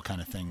small kind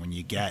of thing. When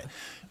you get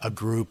a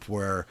group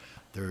where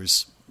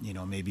there's,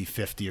 maybe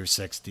 50 or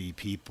 60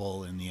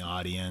 people in the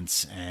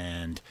audience,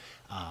 and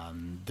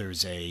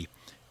there's a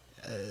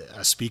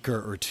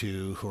speaker or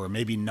two who are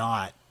maybe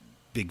not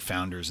big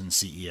founders and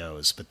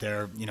CEOs, but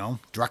they're,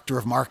 director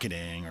of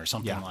marketing or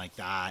something like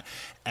that.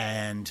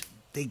 And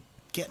they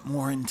get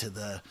more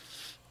into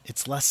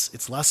it's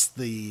less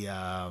the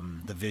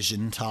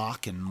vision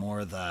talk and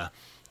more the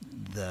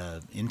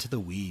into the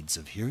weeds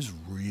of here's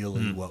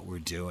really what we're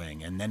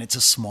doing. And then it's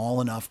a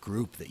small enough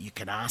group that you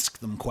can ask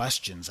them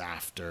questions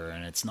after,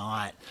 and it's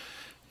not,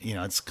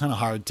 it's kind of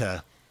hard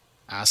to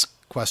ask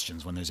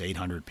questions when there's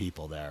 800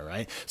 people there,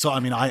 right? So I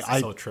mean,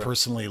 I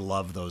personally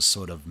love those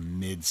sort of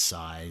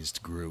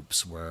mid-sized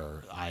groups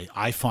where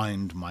I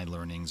find my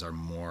learnings are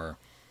more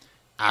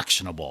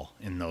actionable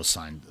in those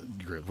signed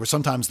groups, where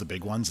sometimes the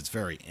big ones, it's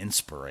very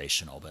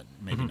inspirational, but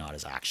maybe not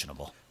as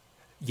actionable.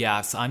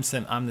 Yes, I'm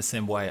the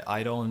same way.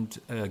 I don't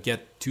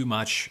get too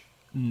much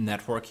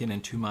networking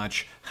and too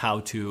much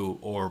how-to,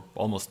 or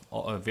almost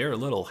very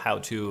little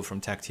how-to from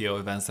Tech TO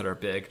events that are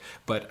big.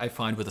 But I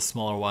find with the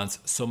smaller ones,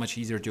 so much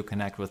easier to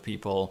connect with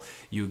people.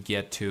 You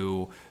get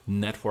to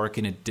network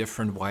in a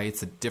different way.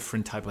 It's a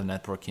different type of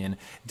networking,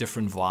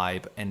 different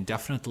vibe, and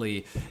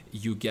definitely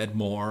you get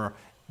more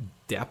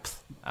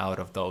depth out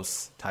of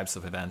those types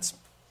of events.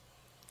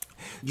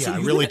 Yeah, so I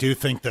really do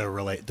think the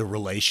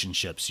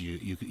relationships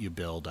you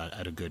build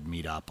at a good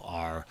meetup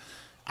are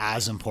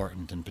as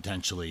important and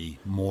potentially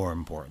more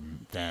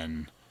important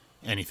than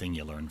anything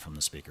you learn from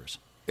the speakers.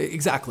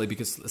 Exactly,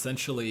 because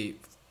essentially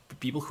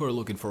people who are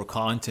looking for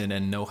content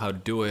and know how to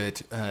do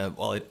it,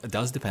 well, it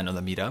does depend on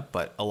the meetup,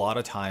 but a lot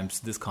of times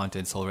this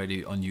content's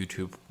already on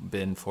YouTube,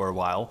 been for a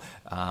while.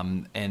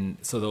 And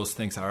so those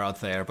things are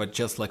out there, but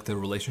just like the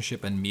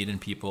relationship and meeting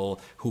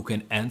people who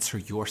can answer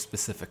your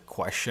specific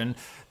question,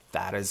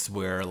 that is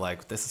where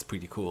like this is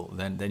pretty cool.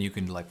 Then you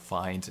can like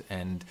find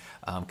and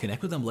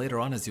connect with them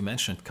later on, as you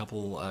mentioned,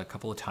 couple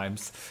of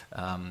times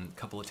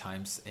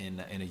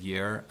in a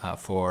year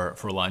for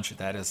lunch.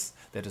 That is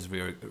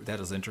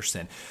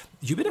interesting.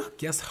 You've been a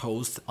guest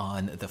host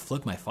on the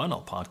Flip My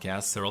Funnel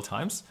podcast several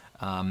times.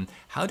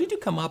 How did you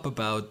come up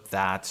about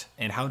that,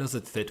 and how does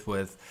it fit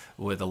with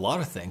a lot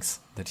of things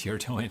that you're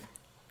doing?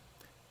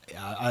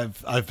 Yeah,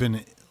 I've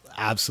been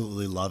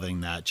absolutely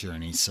loving that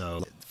journey.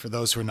 So for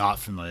those who are not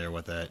familiar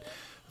with it,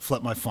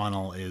 Flip My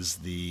Funnel is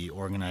the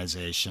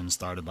organization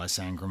started by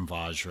Sangram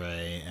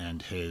Vajre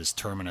and his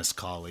Terminus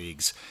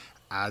colleagues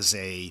as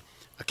a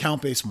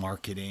account-based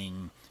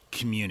marketing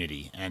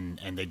community, and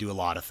they do a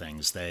lot of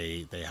things.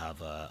 They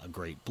have a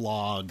great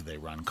blog, they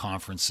run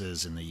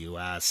conferences in the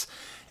US,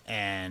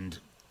 and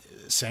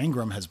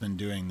Sangram has been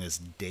doing this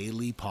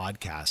daily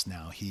podcast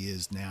now. He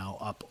is now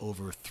up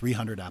over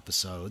 300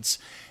 episodes,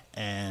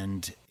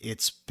 and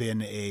it's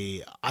been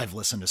I've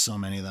listened to so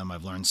many of them.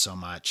 I've learned so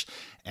much,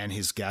 and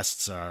his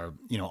guests are,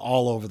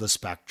 all over the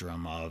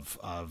spectrum of,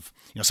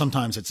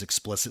 sometimes it's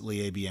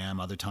explicitly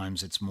ABM. Other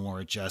times it's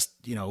more just,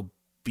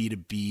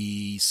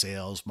 B2B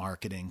sales,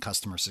 marketing,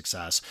 customer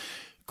success.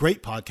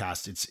 Great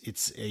podcast.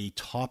 It's a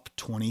top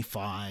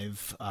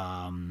 25,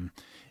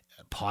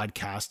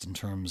 podcast in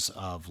terms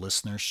of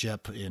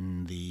listenership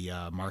in the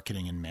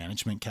marketing and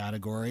management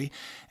category.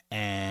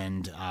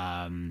 And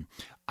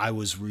I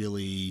was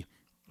really,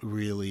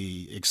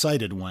 really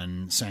excited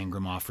when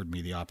Sangram offered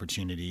me the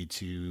opportunity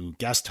to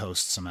guest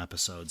host some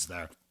episodes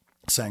there.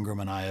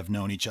 Sangram and I have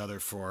known each other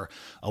for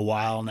a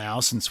while now,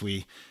 since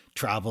we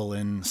travel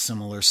in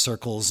similar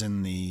circles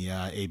in the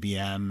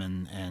ABM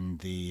and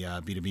the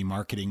B2B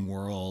marketing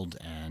world.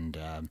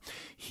 And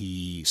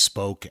he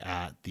spoke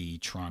at the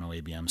Toronto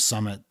ABM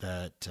Summit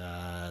that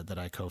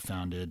I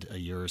co-founded a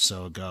year or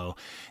so ago.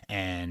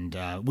 And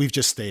we've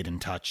just stayed in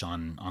touch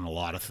on a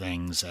lot of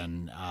things.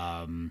 And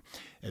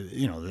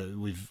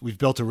we've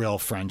built a real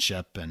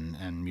friendship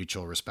and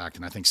mutual respect.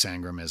 And I think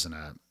Sangram is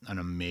an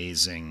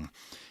amazing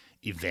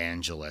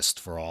evangelist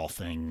for all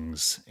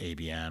things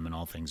ABM and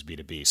all things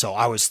B2B. So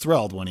I was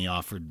thrilled when he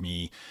offered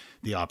me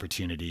the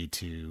opportunity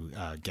to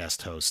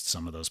guest host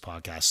some of those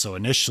podcasts. So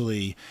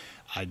initially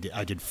I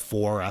did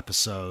 4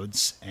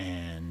 episodes,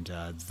 and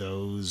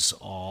those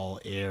all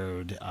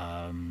aired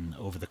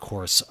over the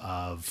course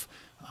of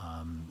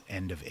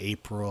end of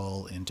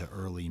April into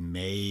early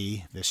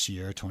May this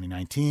year,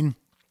 2019.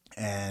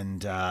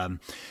 And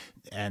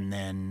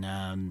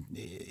then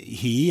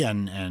he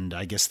and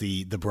I guess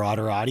the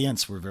broader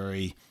audience were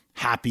very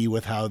happy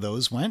with how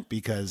those went,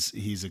 because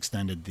he's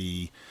extended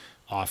the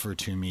offer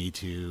to me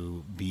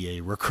to be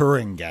a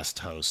recurring guest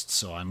host.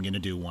 So I'm going to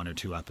do 1 or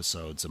 2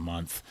 episodes a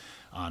month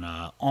on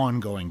an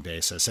ongoing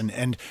basis.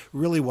 And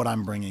really what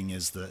I'm bringing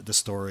is the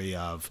story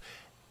of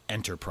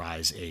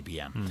enterprise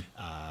ABM.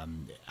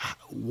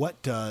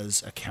 What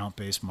does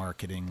account-based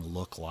marketing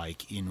look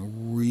like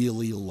in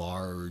really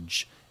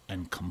large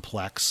and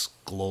complex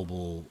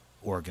global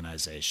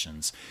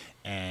organizations?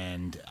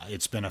 And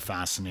it's been a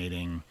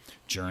fascinating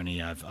journey.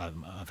 I've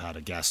had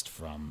a guest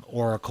from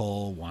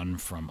Oracle, one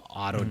from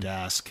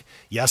Autodesk.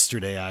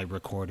 Yesterday I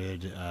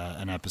recorded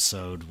an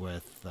episode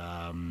with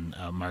a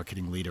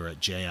marketing leader at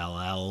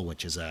JLL,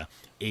 which is a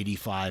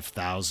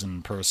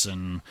 85,000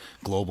 person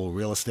global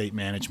real estate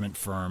management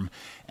firm.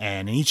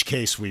 And in each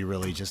case we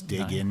really just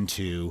dig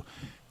into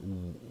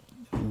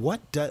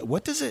what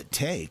does it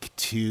take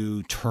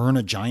to turn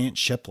a giant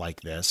ship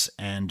like this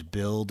and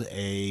build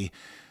a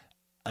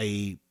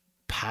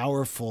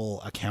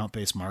powerful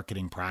account-based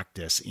marketing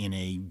practice in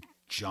a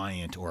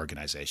giant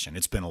organization?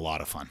 It's been a lot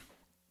of fun.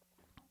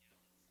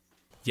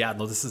 Yeah,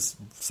 no,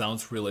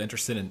 sounds really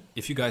interesting. And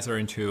if you guys are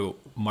into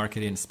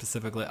marketing,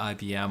 specifically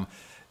IBM,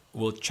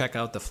 we'll check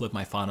out the Flip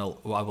My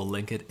Funnel. I will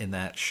link it in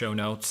that show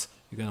notes.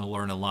 You're going to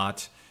learn a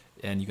lot.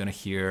 And you're going to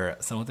hear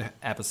some of the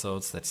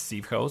episodes that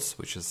Steve hosts,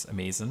 which is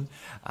amazing.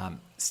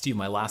 Steve,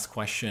 my last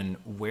question,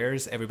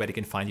 where's everybody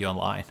can find you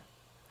online?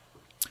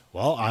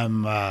 Well,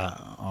 I'm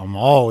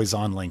always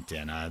on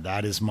LinkedIn.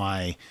 That is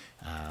my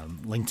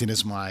LinkedIn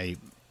is my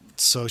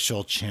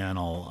social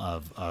channel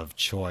of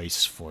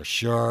choice for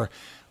sure.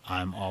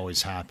 I'm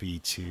always happy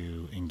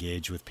to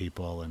engage with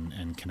people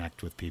and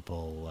connect with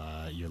people,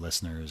 your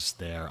listeners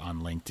there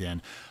on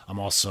LinkedIn. I'm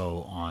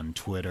also on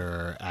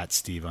Twitter at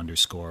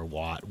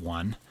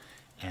Steve_Watt1.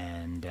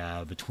 And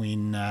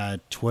between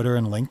Twitter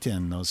and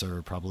LinkedIn, those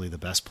are probably the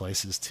best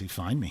places to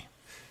find me.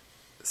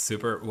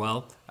 Super.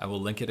 Well, I will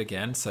link it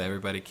again so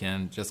everybody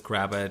can just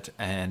grab it,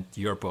 and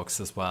your books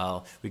as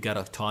well. We got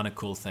a ton of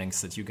cool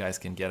things that you guys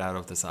can get out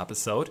of this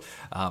episode.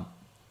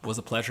 It was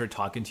a pleasure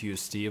talking to you,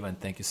 Steve, and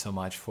thank you so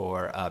much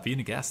for being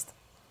a guest.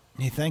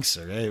 Hey, thanks,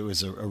 Sergey. It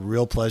was a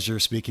real pleasure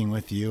speaking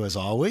with you as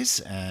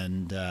always,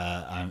 and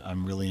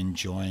I'm really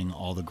enjoying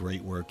all the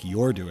great work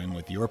you're doing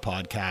with your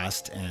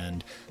podcast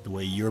and the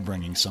way you're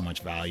bringing so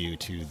much value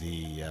to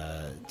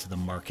the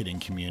marketing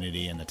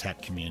community and the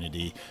tech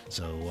community.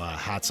 So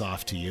hats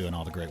off to you and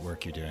all the great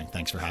work you're doing.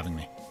 Thanks for having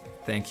me.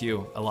 Thank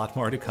you. A lot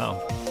more to come.